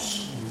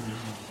cross.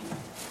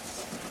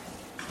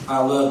 I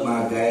love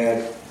my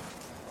dad.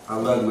 I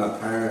love my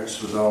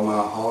parents with all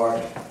my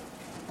heart.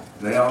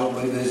 They don't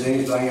believe there's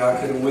anything I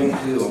could have went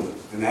to them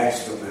and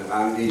asked them that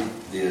I need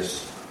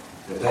this,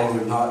 that they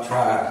would not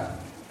try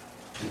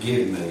to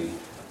give me,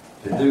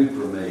 to do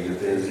for me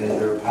if it was in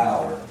their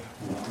power.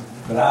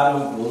 But I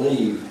don't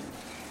believe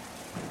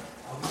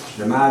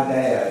that my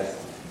dad,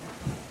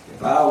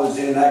 if I was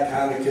in that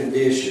kind of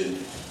condition,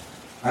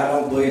 I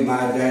don't believe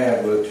my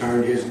dad would have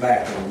turned his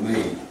back on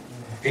me.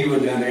 He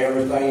would have done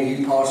everything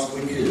he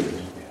possibly could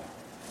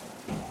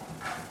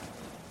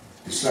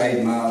to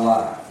save my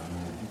life.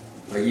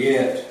 But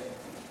yet,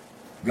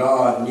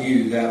 God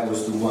knew that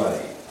was the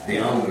way, the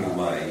only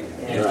way.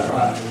 The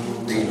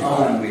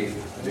only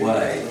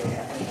way.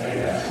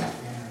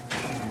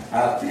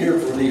 I fear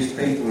for these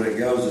people that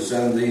goes to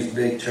some of these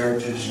big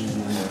churches.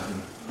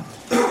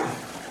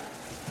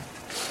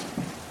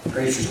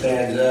 Preacher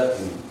stands up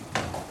and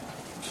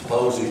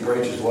suppose he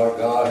preaches what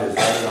God has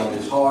laid on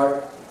his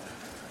heart.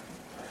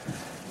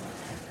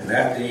 And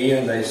at the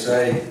end they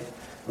say,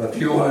 well, if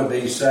you want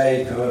to be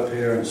saved, come up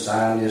here and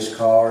sign this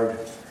card.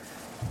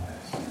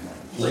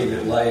 Leave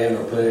it laying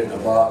or put it in a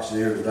box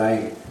and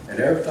everything. And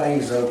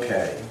everything's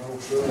okay.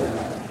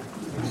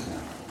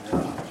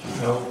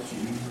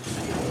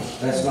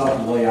 That's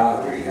not the way I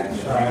read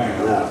it.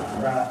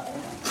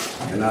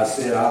 And I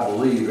said, I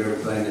believe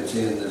everything that's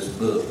in this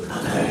book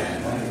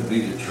to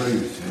be the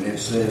truth. And it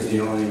says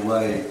the only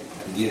way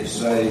to get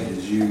saved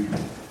is you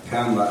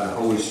come by the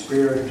Holy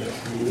Spirit,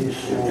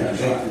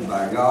 convicted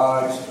by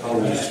God's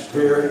Holy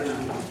Spirit.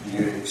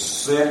 You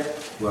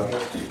accept what the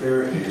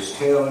Spirit is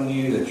telling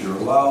you, that you're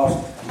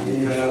lost.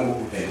 You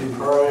come and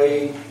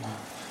pray.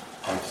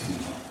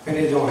 And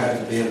it don't have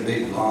to be a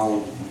big,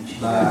 long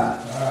lie.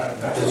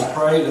 Just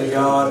pray to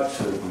God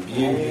to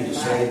forgive you, to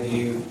save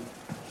you.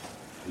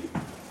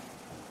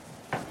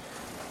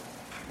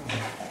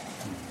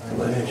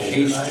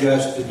 He's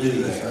just to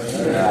do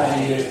that.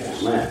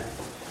 Amen.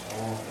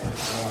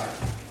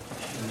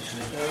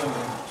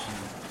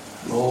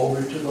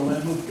 Glory to the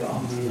Lamb of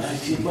God.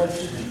 Thank you,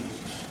 blessed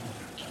Jesus.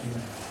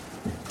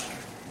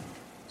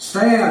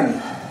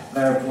 Stand,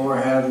 therefore,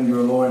 having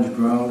your loins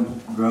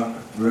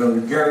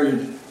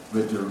girded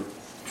with the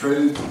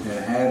truth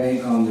and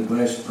having on the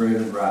breastplate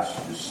of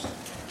righteousness,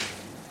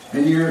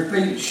 and your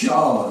feet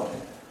shod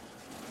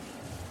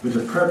with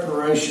the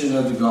preparation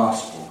of the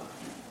gospel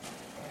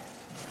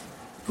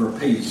for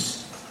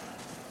peace.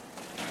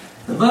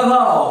 Above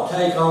all,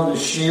 take on the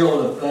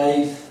shield of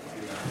faith,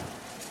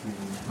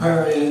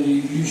 wherein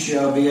you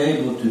shall be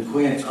able to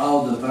quench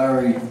all the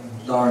fiery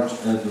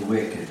darts of the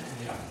wicked.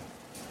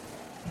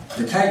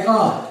 To take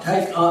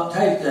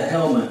the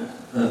helmet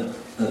of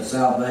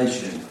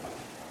salvation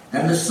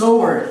and the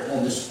sword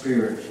of the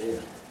Spirit,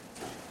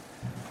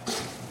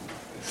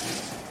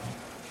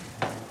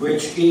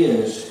 which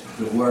is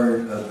the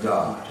Word of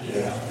God.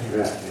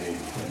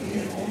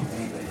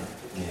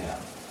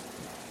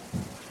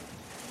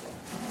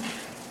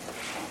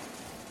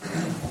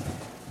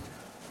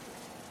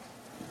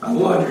 I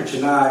wonder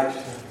tonight,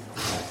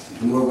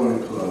 and we're going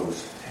to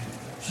close.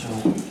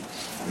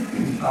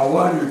 I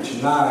wonder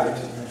tonight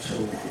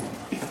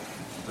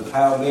of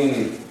how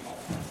many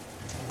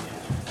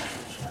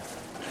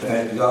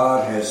that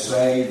God has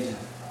saved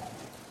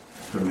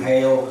from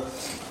hell.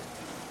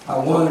 I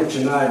wonder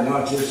tonight,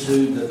 not just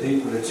who the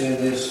people that's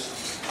in this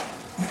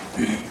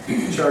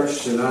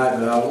church tonight,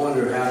 but I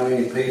wonder how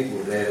many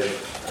people that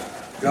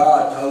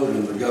God told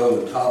them to go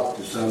and talk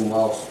to some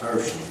lost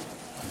person.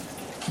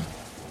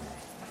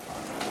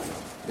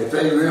 If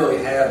they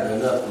really had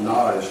enough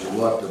knowledge of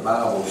what the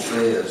Bible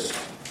says,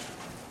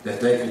 that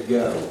they could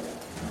go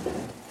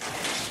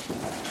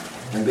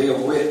and be a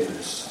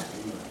witness.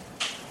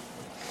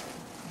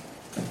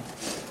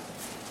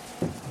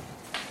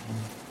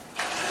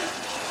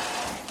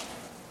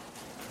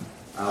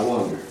 I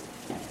wonder.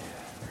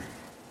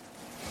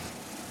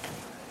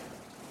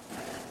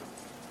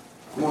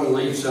 I'm going to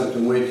leave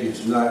something with you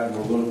tonight, and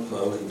we're going to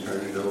close and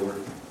turn it over.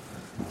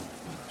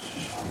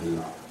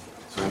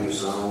 Sing a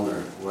song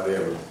or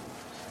whatever.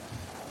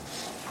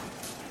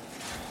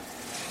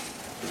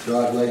 If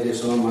God laid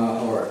this on my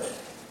heart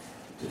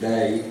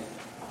today,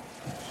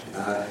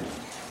 I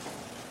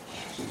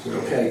said,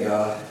 okay,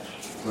 God,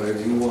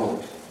 whatever you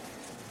want.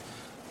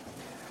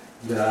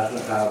 But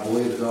I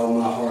believe with all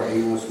my heart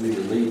He wants me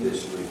to leave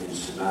this with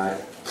you tonight.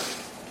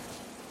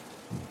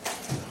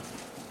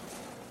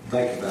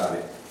 Think about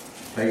it.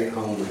 Take it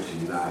home with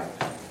you tonight.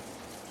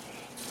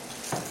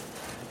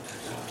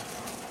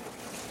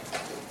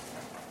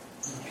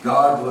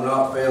 God will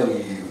not fail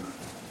you.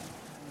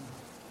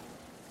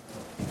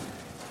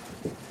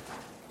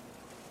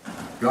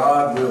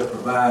 God will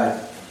provide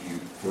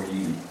for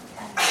you.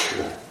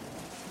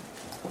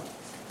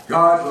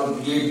 God will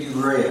give you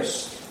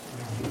rest.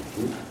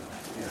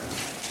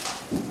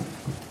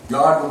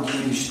 God will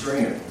give you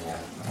strength.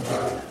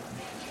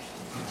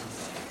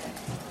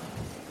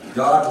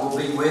 God will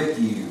be with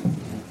you.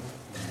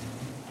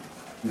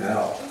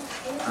 Now,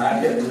 I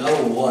didn't know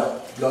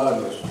what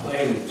God was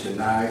planning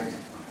tonight.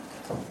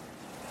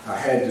 I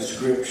had the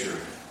scripture,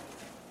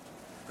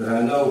 but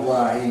I know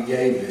why He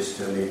gave this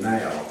to me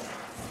now.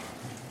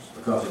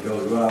 Because it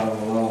goes right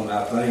along,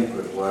 I think,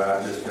 with what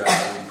I just got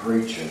through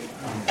preaching.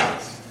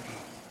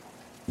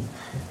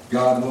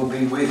 God will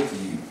be with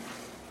you.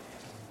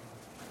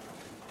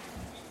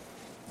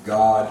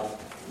 God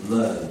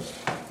loves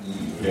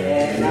you.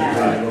 Amen.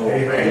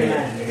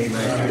 Amen.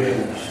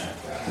 Amen.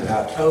 And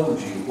I told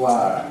you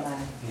why.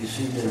 You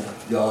see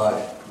that God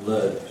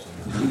loves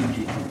you.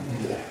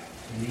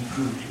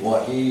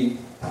 What He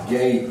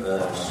gave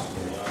us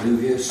through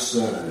His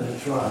Son.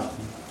 That's right.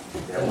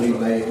 That we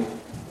may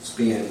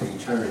spend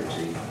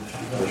eternity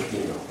with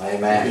Him.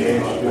 Amen.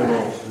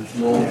 Yes,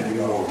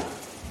 Lord.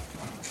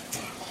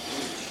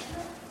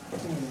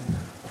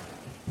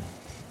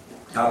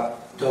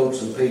 I've told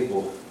some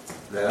people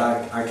that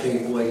I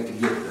can't wait to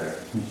get there.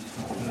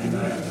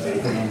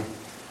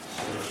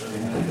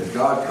 If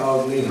God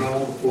calls me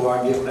home before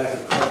I get back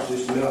across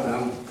this mountain,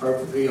 I'm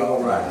perfectly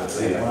all right with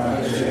that.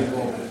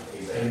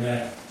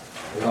 Amen.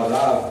 Because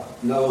I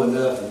know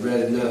enough and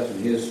read enough in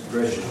His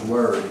precious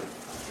Word.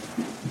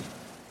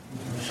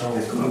 It's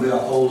going to be a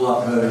whole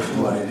lot better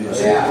than what it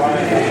is.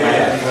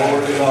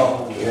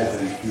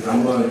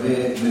 I'm going to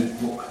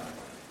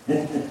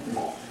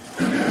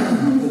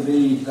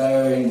be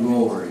there in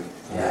glory.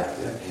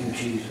 Thank you,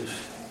 Jesus.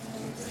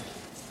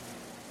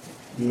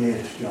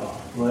 Yes, God.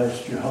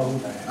 Bless your holy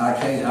name. I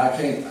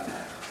can't.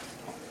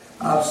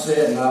 I've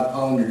sat and I've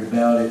pondered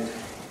about it,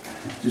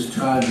 just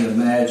trying to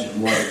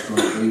imagine what it's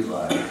going to be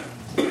like.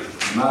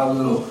 My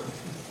little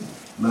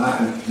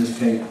mind just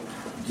can't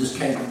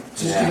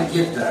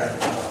get there.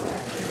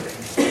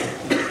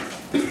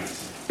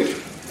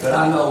 But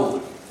I know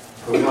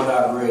from what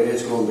I've read,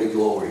 it's going to be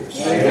glorious.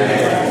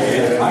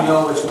 Amen. I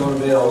know it's going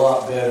to be a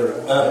lot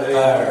better up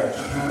there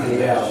than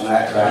down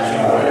there.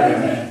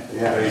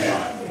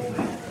 Yeah.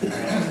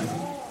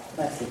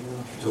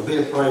 So be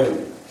a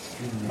praying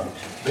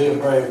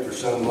for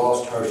some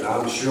lost person.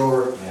 I'm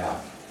sure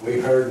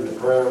we've heard in the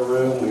prayer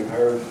room, we've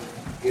heard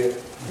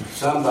if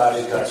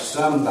somebody's got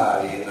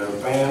somebody in their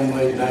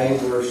family,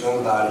 neighbor, or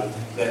somebody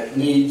that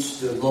needs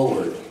the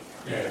Lord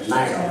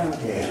now.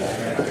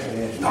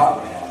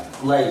 Not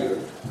later.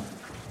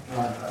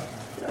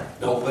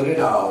 Don't put it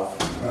off.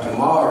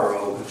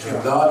 tomorrow,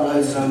 if God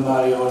lays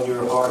somebody on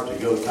your heart to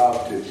go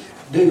talk to,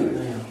 do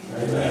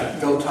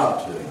it. Go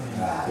talk to him.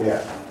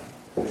 Yeah.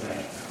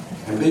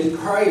 And be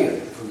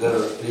praying for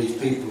these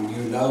people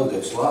you know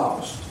that's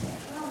lost.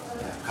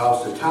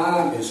 Because the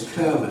time is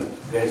coming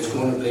that it's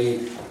going to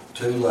be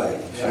too late.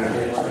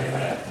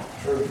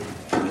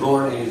 The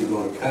Lord is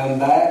going to come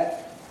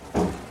back,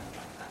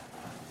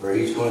 or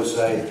He's going to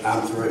say,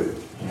 I'm through.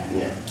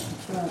 Yeah.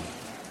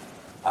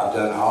 I've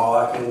done all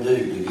I can do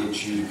to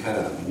get you to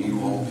come, and you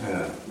won't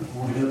come.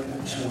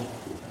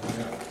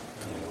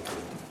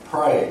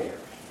 Pray.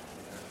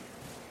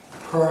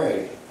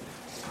 Pray.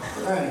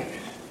 Pray.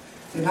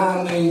 And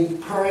I mean,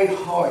 pray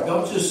hard.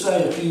 Don't just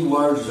say a few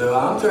words,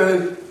 I'm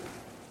through.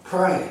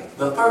 Pray.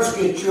 But first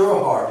get your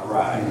heart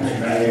right.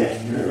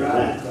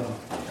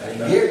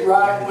 Get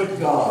right with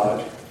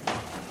God.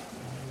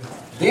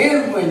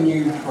 Then when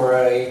you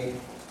pray,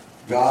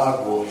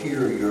 God will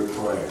hear your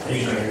prayer.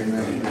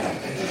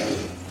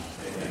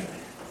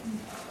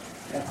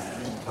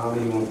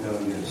 Tommy, you want to come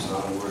and get a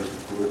song we're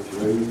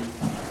through?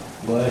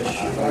 Bless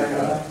you.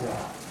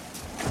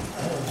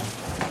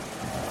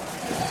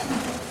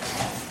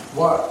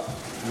 What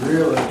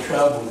really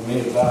troubled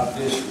me about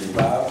this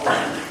revival,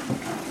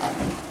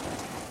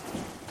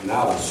 and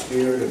I was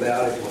scared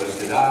about it, was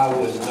that I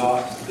would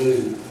not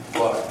do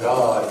what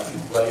God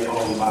laid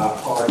on my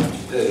heart to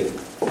do.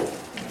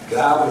 That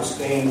I would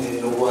stand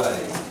in the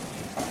way,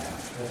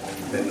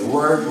 and the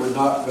word would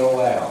not go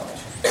out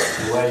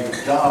the way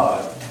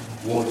God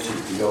wants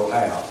it to go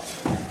out.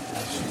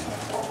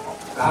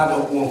 I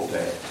don't want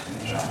that.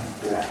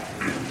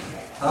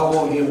 I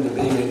want Him to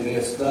be in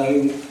this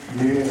thing.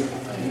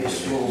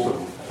 Yes, Lord.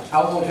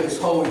 I want His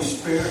Holy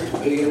Spirit to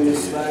be in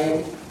this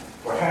thing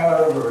for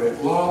however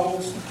it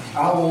longs.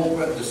 I want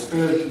the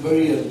Spirit to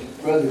be in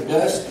Brother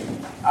Dusty.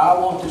 I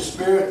want the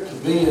Spirit to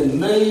be in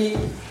me.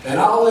 And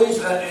all these,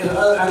 and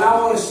I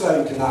want to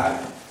say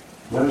tonight,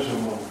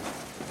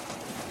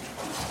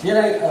 it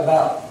ain't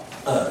about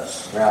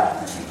us.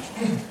 Right.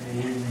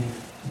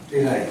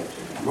 It ain't.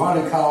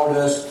 Ronnie called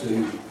us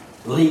to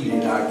lead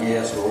it, I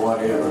guess, or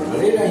whatever, but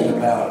it ain't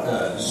about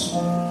us.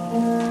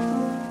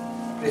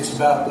 It's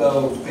about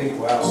those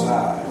people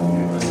outside.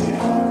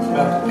 It's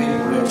about the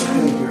people that's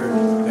in here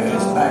that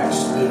is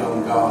backslid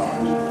on God.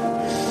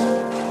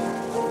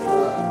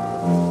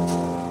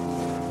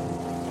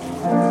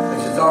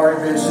 As it's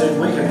already been said,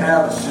 we can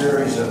have a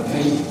series of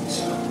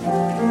meetings.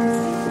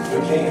 We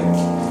can.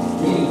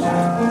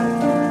 Anytime.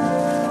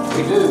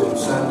 We do on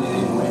Sunday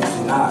and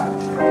Wednesday night.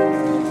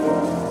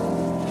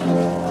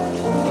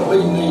 But we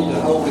need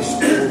the Holy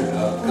Spirit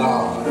of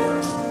God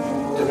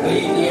to be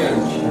in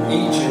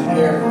each and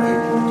every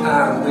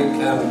time we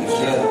come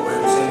together,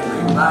 whether it's in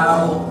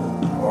revival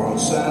or on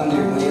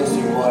Sunday,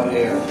 Wednesday,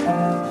 whatever.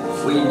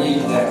 We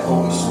need that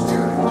Holy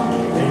Spirit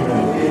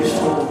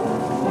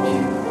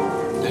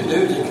to do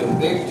the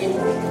convicting,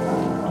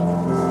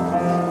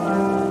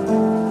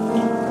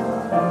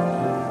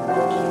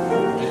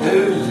 to do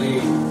the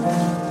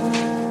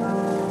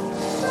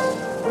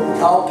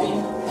talking.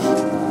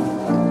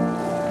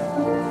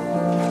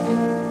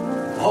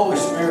 The Holy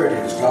Spirit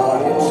is God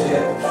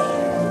Himself.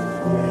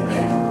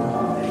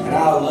 And I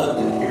love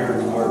to hear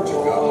the words of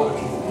God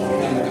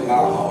come into my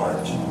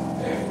heart.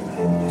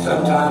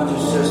 Sometimes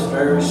it's just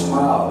very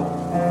small.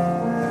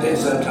 And then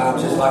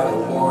sometimes it's like a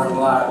warm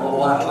light, little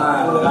white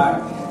line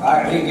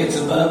that it gets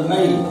above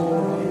me.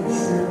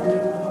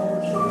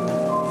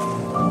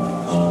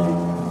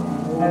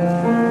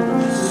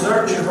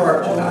 Search your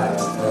heart tonight,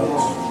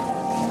 folks.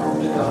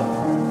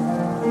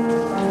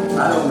 I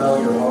don't know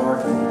your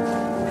heart.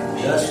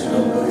 Justin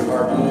don't know your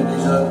heart. Any of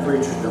these other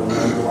preachers don't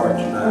know your heart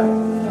tonight.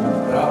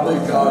 But I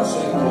believe God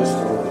sent this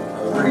for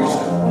a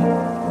reason.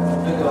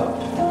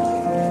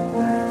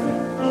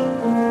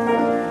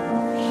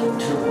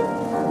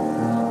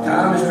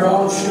 Time is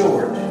drawn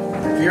short.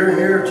 If you're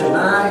here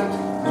tonight,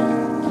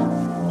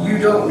 you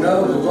don't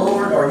know the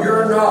Lord, or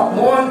you're not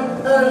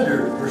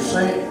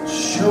 100%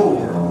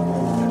 sure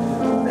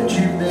that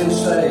you've been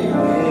saved.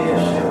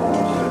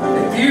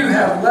 If you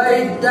have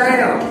laid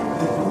down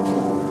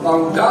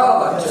on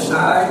God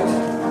tonight,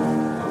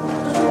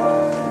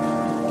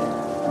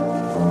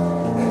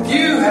 if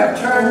you have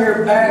turned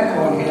your back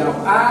on Him,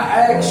 I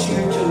ask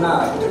you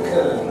tonight to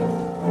come.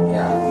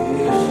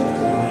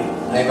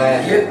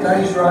 Amen. Get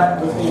things right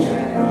with Him.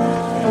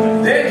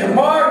 Then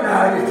tomorrow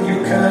night, if you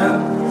come,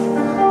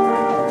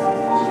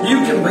 you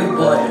can be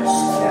blessed.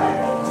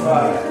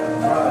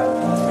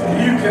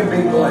 You can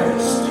be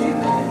blessed.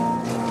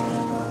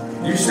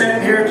 You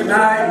sitting here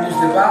tonight and you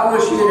said, I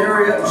wish you'd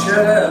hurry up and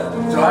shut up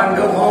so I can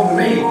go home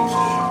and eat.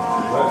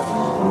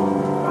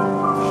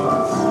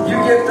 You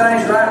get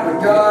things right with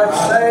God,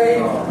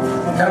 saved,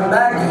 come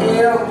back to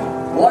Him,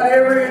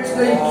 whatever it's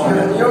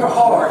in your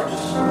heart.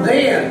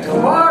 Then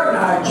tomorrow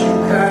night you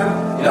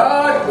come,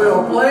 God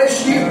will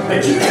bless you,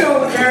 but you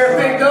don't care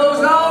if it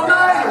goes all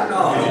night or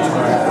not.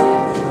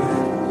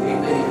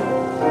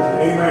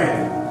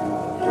 Amen.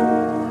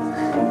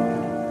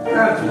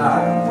 Come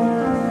tonight.